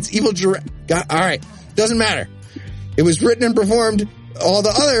people in it. It's Evil Drafts. All right. Doesn't matter. It was written and performed. All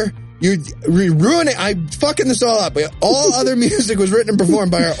the other... You ruin it. I'm fucking this all up. All other music was written and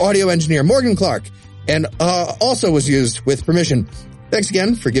performed by our audio engineer, Morgan Clark, and also was used with permission. Thanks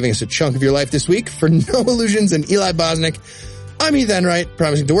again for giving us a chunk of your life this week. For No Illusions and Eli Bosnick, I'm Ethan Wright,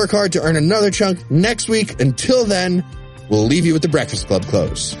 promising to work hard to earn another chunk next week. Until then, we'll leave you with the Breakfast Club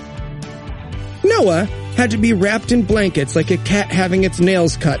close. Noah had to be wrapped in blankets like a cat having its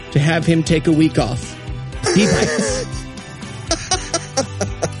nails cut to have him take a week off. He bites.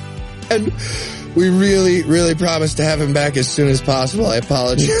 And we really, really promised to have him back as soon as possible. I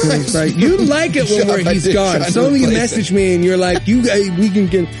apologize. Right. You like it when he's gone. So you message me and you're like, we can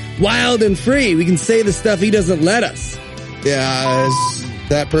get wild and free. We can say the stuff he doesn't let us. Yeah,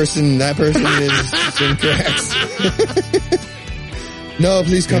 that person is incorrect. No,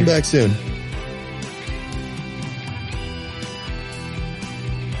 please come back soon.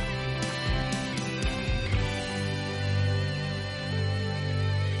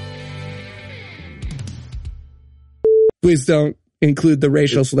 Please don't include the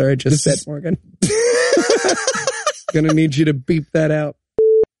racial slur I just said, Morgan. Gonna need you to beep that out.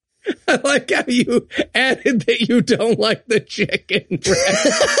 I like how you added that you don't like the chicken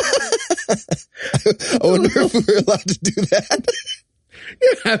breast. I wonder if we're allowed to do that.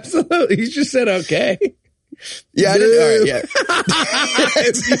 Yeah, absolutely. You just said okay. Yeah, I did. All right, yeah.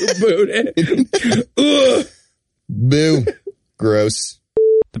 You booed it. Ugh. Boo. Gross.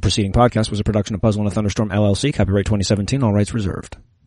 The preceding podcast was a production of Puzzle and a Thunderstorm LLC, copyright 2017, all rights reserved.